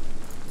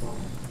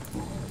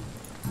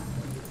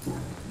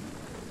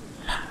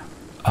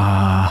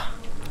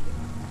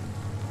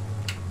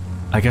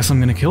 I guess I'm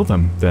gonna kill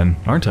them then,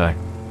 aren't I?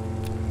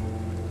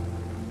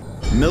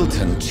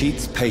 Milton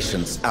cheats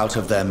patients out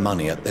of their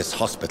money at this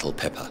hospital,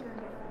 Pippa.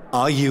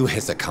 Are you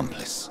his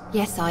accomplice?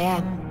 Yes, I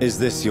am. Is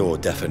this your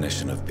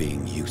definition of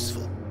being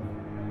useful?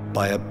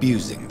 By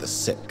abusing the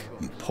sick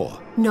and poor?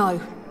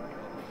 No.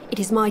 It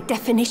is my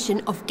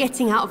definition of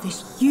getting out of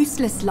this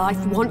useless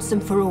life once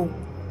and for all.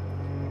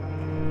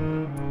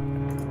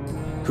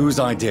 Whose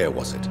idea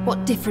was it?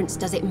 What difference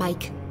does it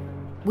make?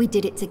 We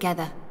did it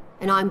together,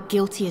 and I'm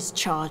guilty as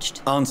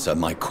charged. Answer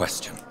my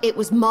question. It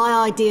was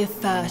my idea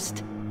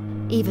first,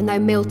 even though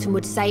Milton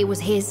would say it was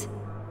his,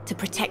 to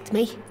protect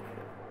me.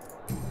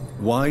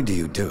 Why do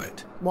you do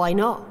it? Why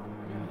not?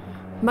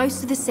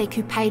 Most of the sick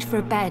who paid for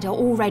a bed are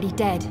already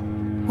dead,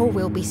 or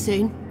will be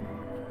soon.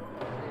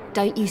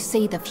 Don't you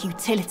see the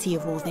futility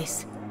of all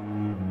this?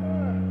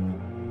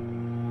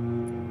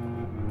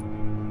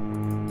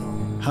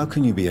 How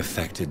can you be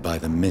affected by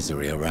the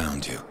misery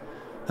around you,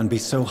 and be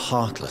so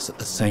heartless at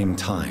the same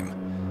time?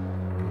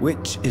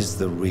 Which is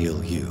the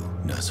real you,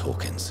 Nurse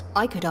Hawkins?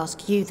 I could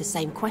ask you the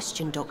same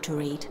question, Dr.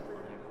 Reed.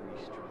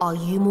 Are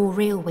you more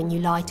real when you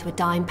lie to a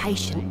dying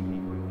patient,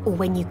 or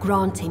when you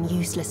grant him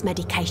useless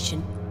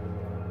medication?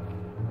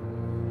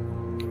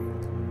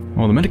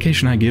 Well, the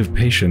medication I give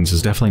patients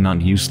is definitely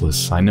not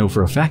useless. I know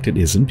for a fact it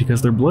isn't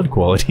because their blood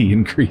quality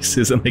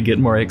increases and they get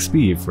more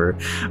XP for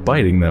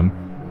biting them.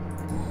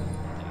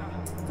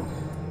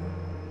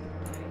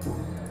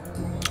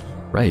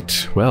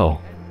 Right,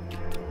 well,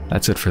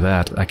 that's it for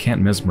that. I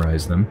can't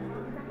mesmerize them.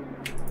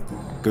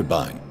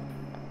 Goodbye.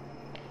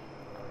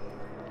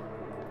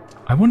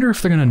 I wonder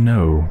if they're gonna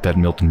know that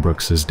Milton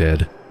Brooks is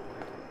dead.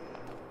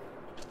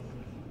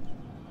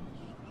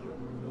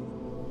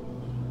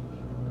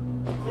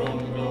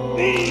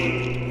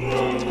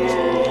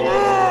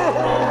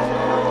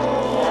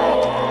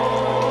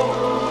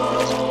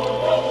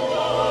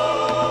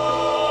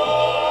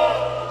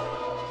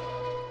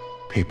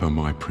 Pippa,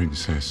 my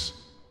princess,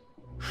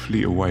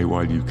 flee away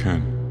while you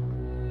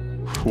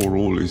can, for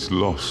all is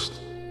lost.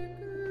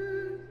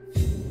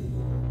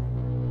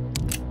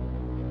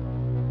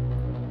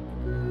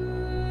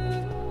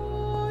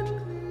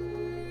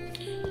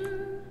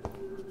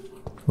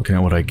 Looking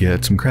at what I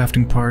get, some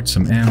crafting parts,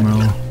 some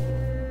ammo,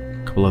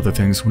 a couple other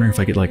things. Wondering if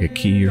I get like a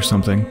key or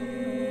something.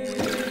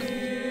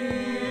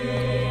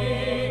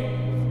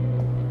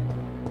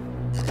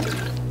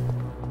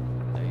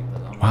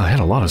 Wow, I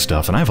had a lot of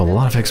stuff, and I have a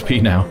lot of XP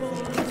now.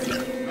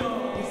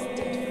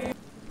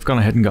 I've gone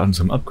ahead and gotten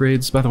some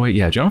upgrades. By the way,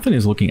 yeah, Jonathan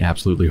is looking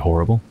absolutely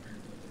horrible.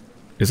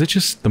 Is it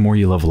just the more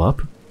you level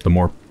up, the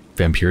more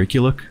vampiric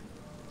you look?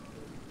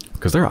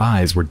 Because their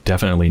eyes were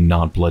definitely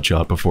not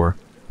bloodshot before.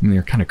 I mean,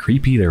 they're kind of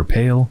creepy, they were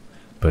pale,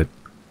 but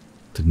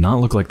did not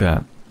look like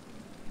that.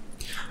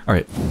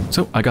 Alright,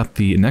 so I got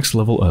the next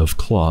level of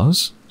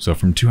claws, so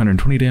from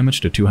 220 damage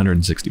to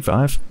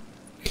 265.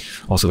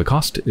 Also, the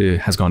cost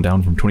has gone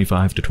down from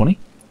 25 to 20.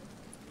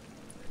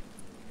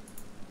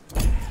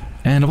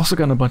 And I've also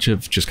gotten a bunch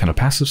of just kind of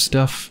passive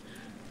stuff.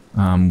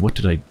 What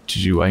did I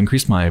do? I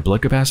increased my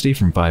blood capacity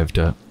from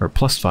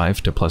plus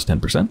 5 to plus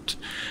 10%.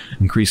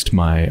 Increased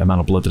my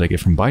amount of blood that I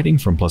get from biting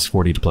from plus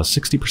 40 to plus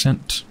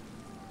 60%.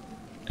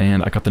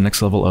 And I got the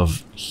next level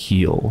of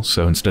heal,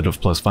 so instead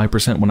of plus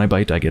 5% when I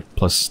bite, I get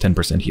plus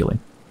 10% healing.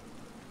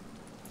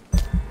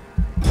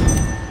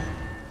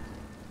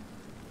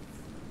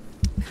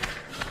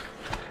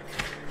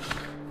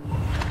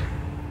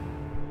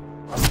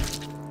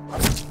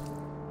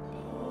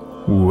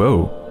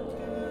 Whoa.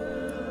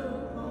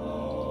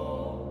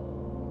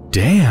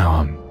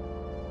 Damn!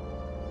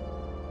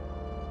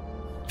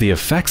 The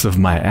effects of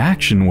my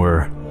action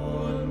were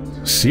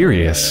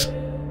serious.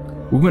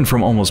 We went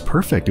from almost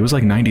perfect, it was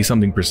like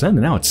 90-something%,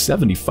 and now it's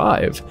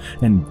 75.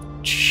 And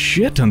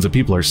shit tons of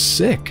people are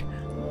sick.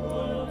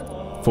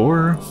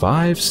 4,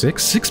 5,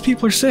 6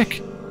 people are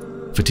sick.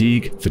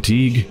 Fatigue,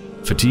 fatigue,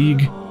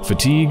 fatigue,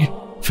 fatigue,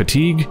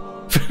 fatigue.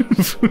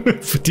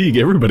 Fatigue,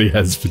 everybody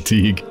has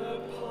fatigue.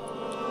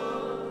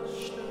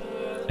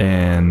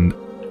 And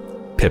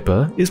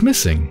Pippa is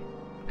missing.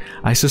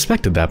 I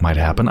suspected that might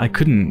happen. I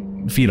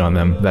couldn't feed on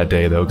them that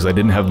day, though, because I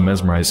didn't have the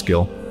mesmerize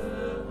skill.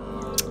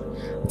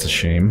 It's a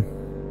shame.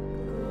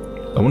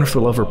 I wonder if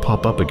they'll ever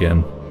pop up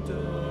again.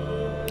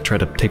 Try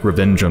to take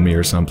revenge on me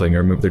or something,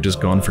 or maybe they're just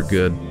gone for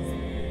good.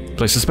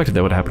 But I suspected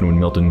that would happen when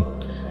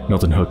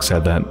Milton Hooks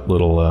had that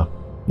little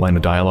line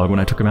of dialogue when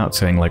I took him out,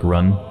 saying, like,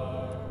 run,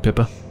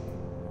 Pippa.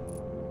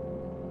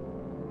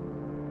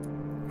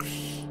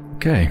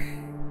 Okay.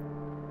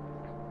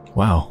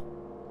 Wow.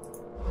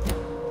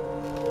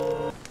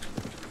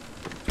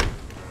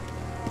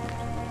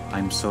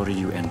 I'm sorry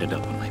you ended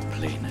up on my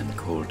plain and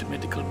cold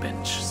medical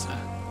bench, sir.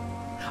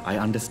 I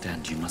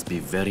understand you must be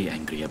very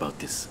angry about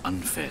this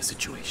unfair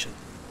situation.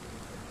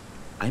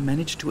 I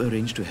managed to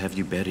arrange to have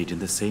you buried in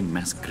the same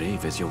mass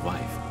grave as your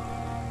wife.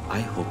 I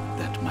hope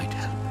that might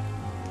help.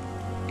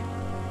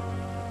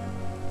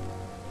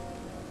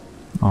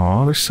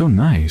 Aw, they're so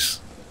nice.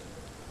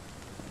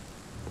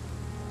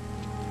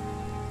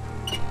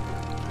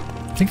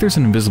 I think there's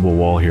an invisible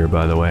wall here,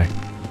 by the way.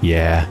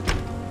 Yeah.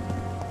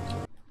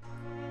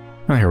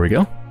 Oh, here we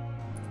go.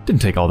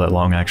 Didn't take all that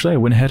long, actually. I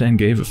went ahead and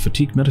gave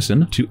fatigue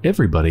medicine to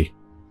everybody.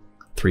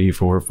 3,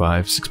 4,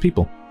 5, 6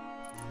 people.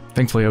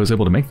 Thankfully, I was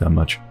able to make that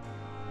much.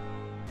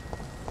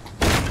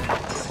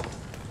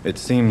 It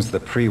seems the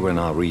Priwen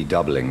are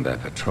redoubling their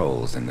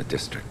patrols in the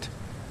district.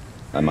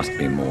 I must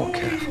be more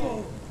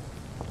careful.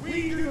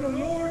 We do the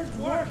Lord's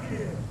work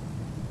here.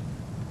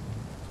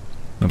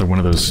 Another one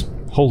of those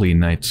holy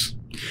nights.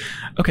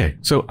 Okay,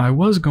 so I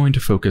was going to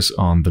focus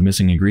on the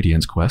missing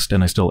ingredients quest,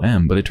 and I still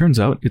am, but it turns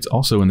out it's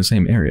also in the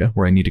same area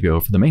where I need to go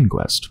for the main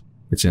quest.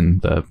 It's in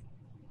the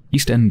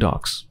East End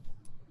docks.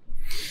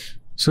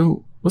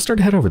 So let's start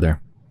to head over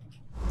there.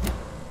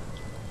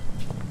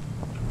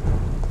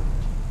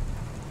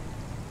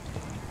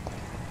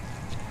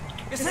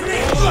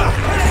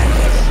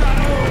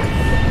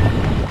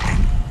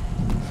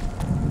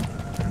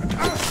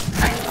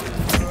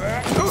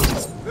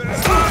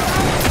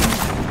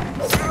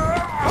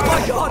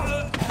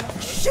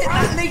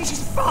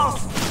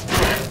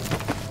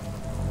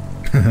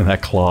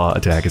 That claw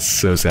attack is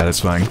so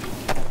satisfying.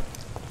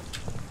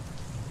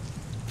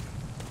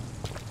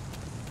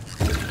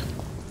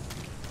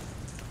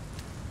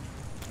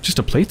 Just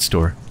a plate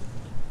store.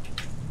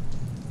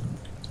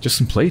 Just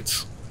some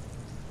plates.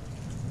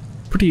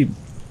 Pretty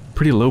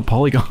low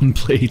polygon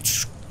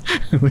plates.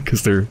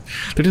 Because they're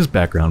just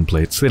background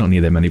plates. They don't need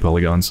that many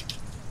polygons.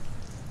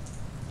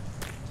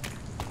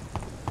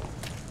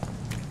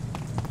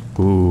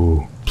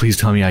 Ooh, please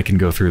tell me I can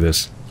go through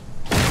this.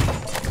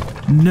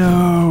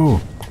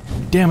 No!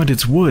 Damn it,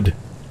 it's wood.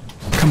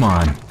 Come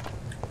on.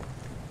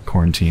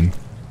 Quarantine.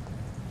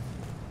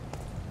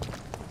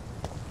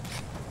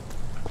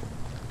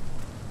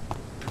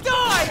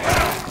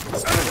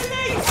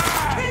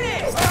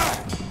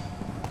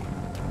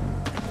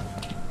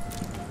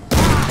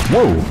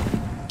 Whoa!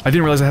 I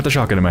didn't realize I had the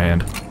shotgun in my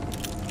hand.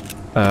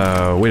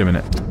 Wait a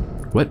minute.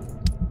 What?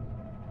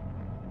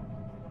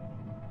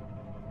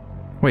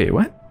 Wait,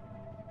 what?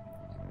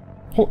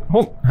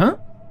 Hold, huh?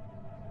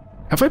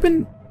 Have I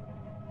been...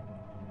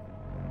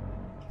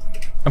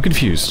 I'm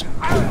confused.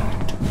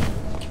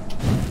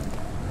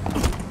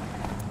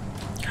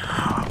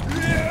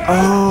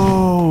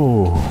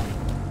 Oh!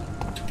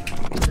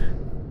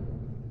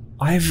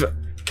 I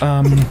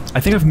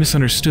think I've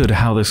misunderstood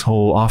how this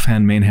whole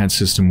offhand main-hand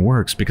system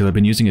works because I've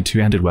been using a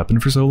two-handed weapon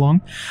for so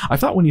long. I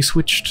thought when you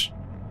switched...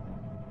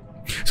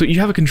 So you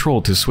have a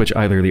control to switch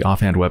either the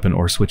offhand weapon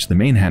or switch the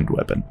main-hand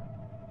weapon.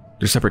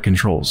 They're separate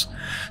controls.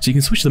 So you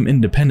can switch them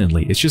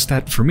independently. It's just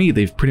that, for me,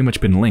 they've pretty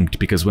much been linked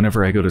because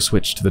whenever I go to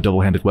switch to the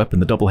double-handed weapon,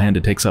 the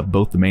double-handed takes up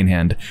both the main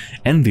hand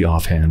and the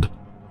offhand.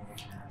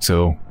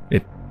 So,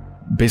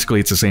 basically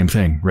it's the same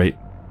thing, right?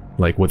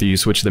 Like, whether you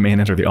switch the main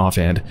hand or the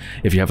offhand,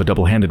 if you have a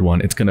double-handed one,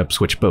 it's gonna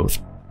switch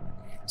both.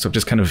 So I've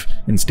just kind of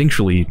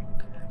instinctually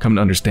come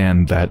to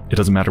understand that it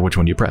doesn't matter which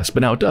one you press.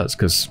 But now it does,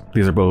 because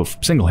these are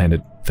both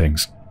single-handed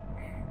things.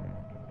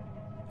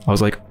 I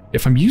was like,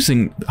 if I'm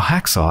using a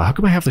hacksaw, how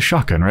come I have the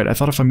shotgun, right? I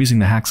thought if I'm using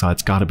the hacksaw,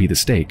 it's gotta be the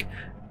stake.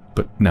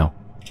 But no.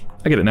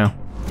 I get it now.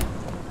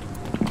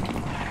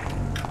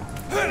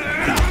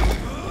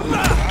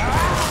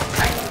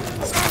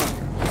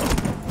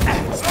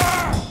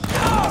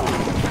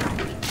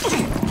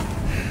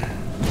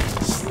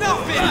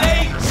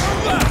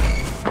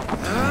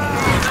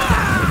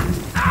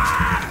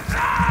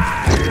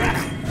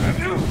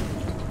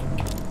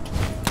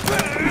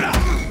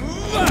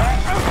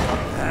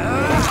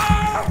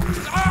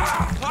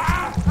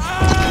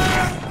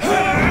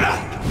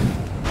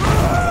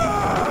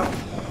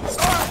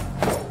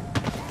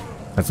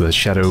 That's the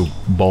shadow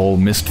ball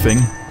mist thing.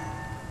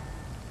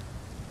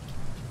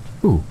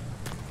 Ooh,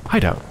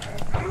 hideout.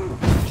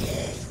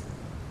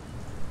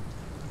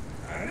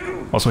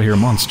 Also I hear a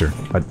monster.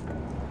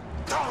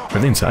 Are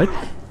they inside?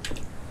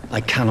 I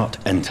cannot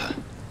enter.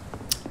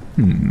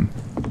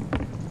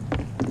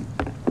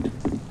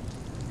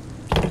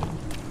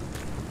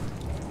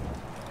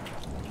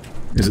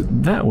 Is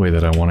it that way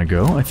that I want to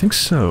go? I think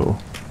so.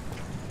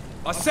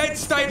 I said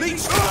stay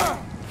leech.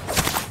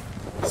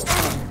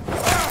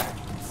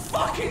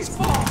 Fuck his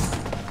boss!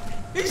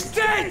 He's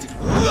dead!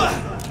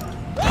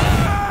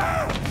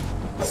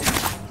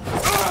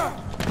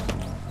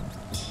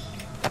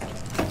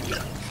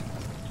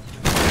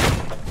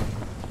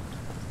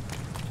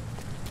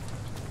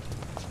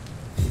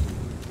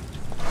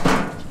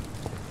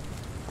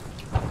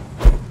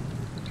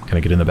 Can I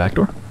get in the back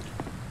door?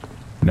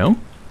 No?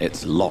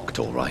 It's locked,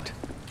 all right.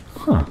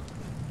 Huh.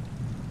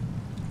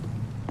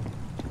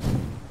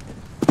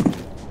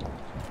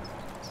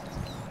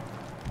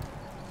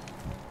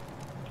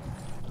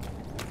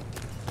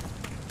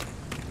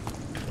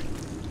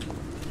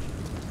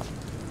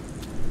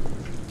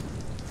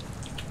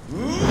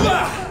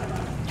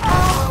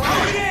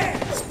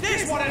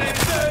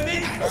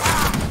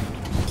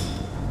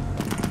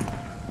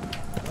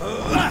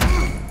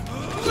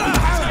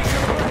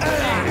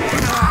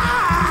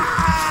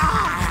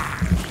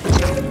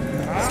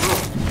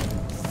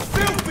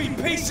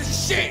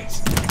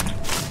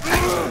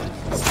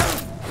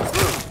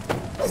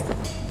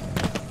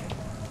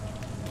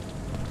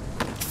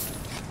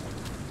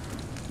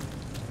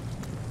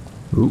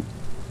 Ooh,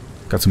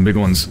 got some big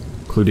ones,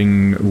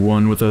 including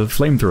one with a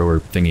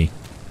flamethrower thingy.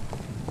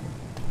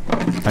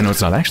 I know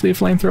it's not actually a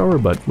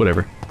flamethrower, but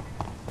whatever.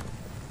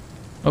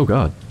 Oh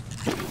god.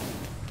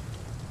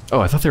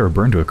 Oh, I thought they were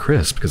burned to a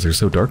crisp because they're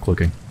so dark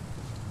looking.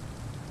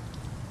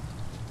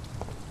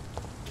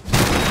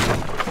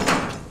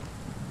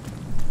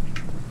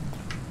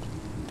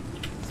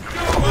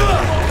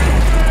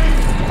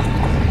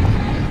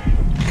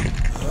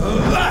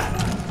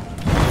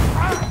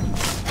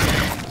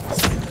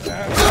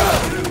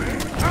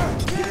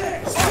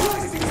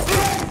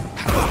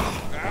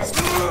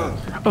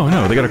 Oh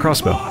no, they got a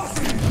crossbow.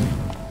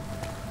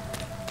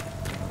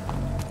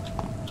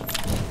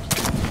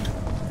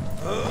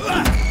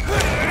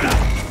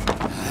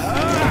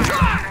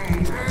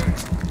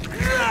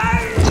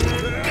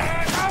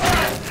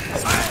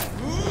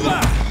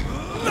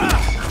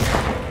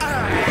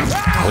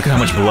 Look at how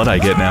much blood I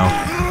get now.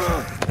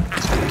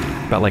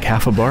 About like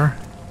half a bar.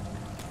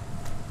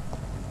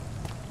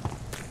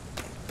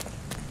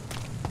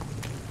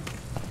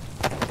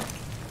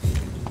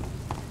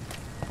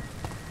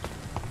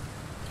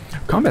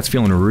 Combat's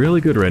feeling really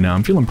good right now.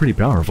 I'm feeling pretty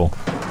powerful.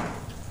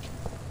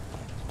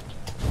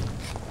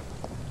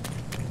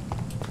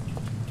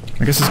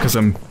 I guess it's because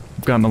I've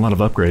gotten a lot of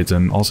upgrades,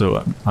 and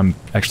also I'm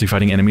actually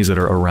fighting enemies that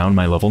are around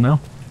my level now.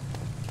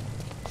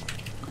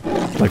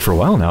 Like for a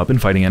while now, I've been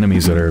fighting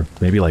enemies that are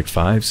maybe like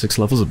 5, 6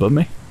 levels above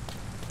me.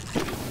 I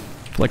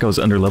feel like I was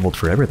under-leveled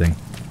for everything.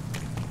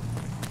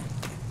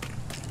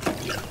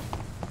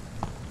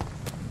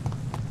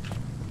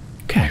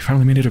 Okay,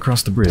 finally made it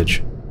across the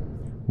bridge.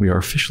 We are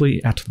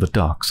officially at the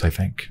docks, I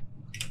think.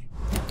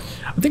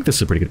 I think this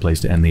is a pretty good place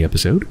to end the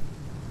episode.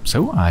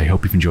 So, I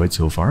hope you've enjoyed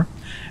so far.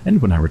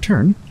 And when I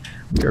return,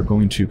 we are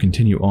going to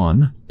continue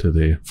on to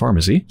the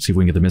pharmacy, see if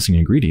we can get the missing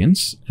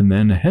ingredients, and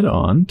then head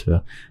on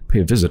to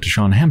pay a visit to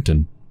Sean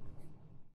Hampton.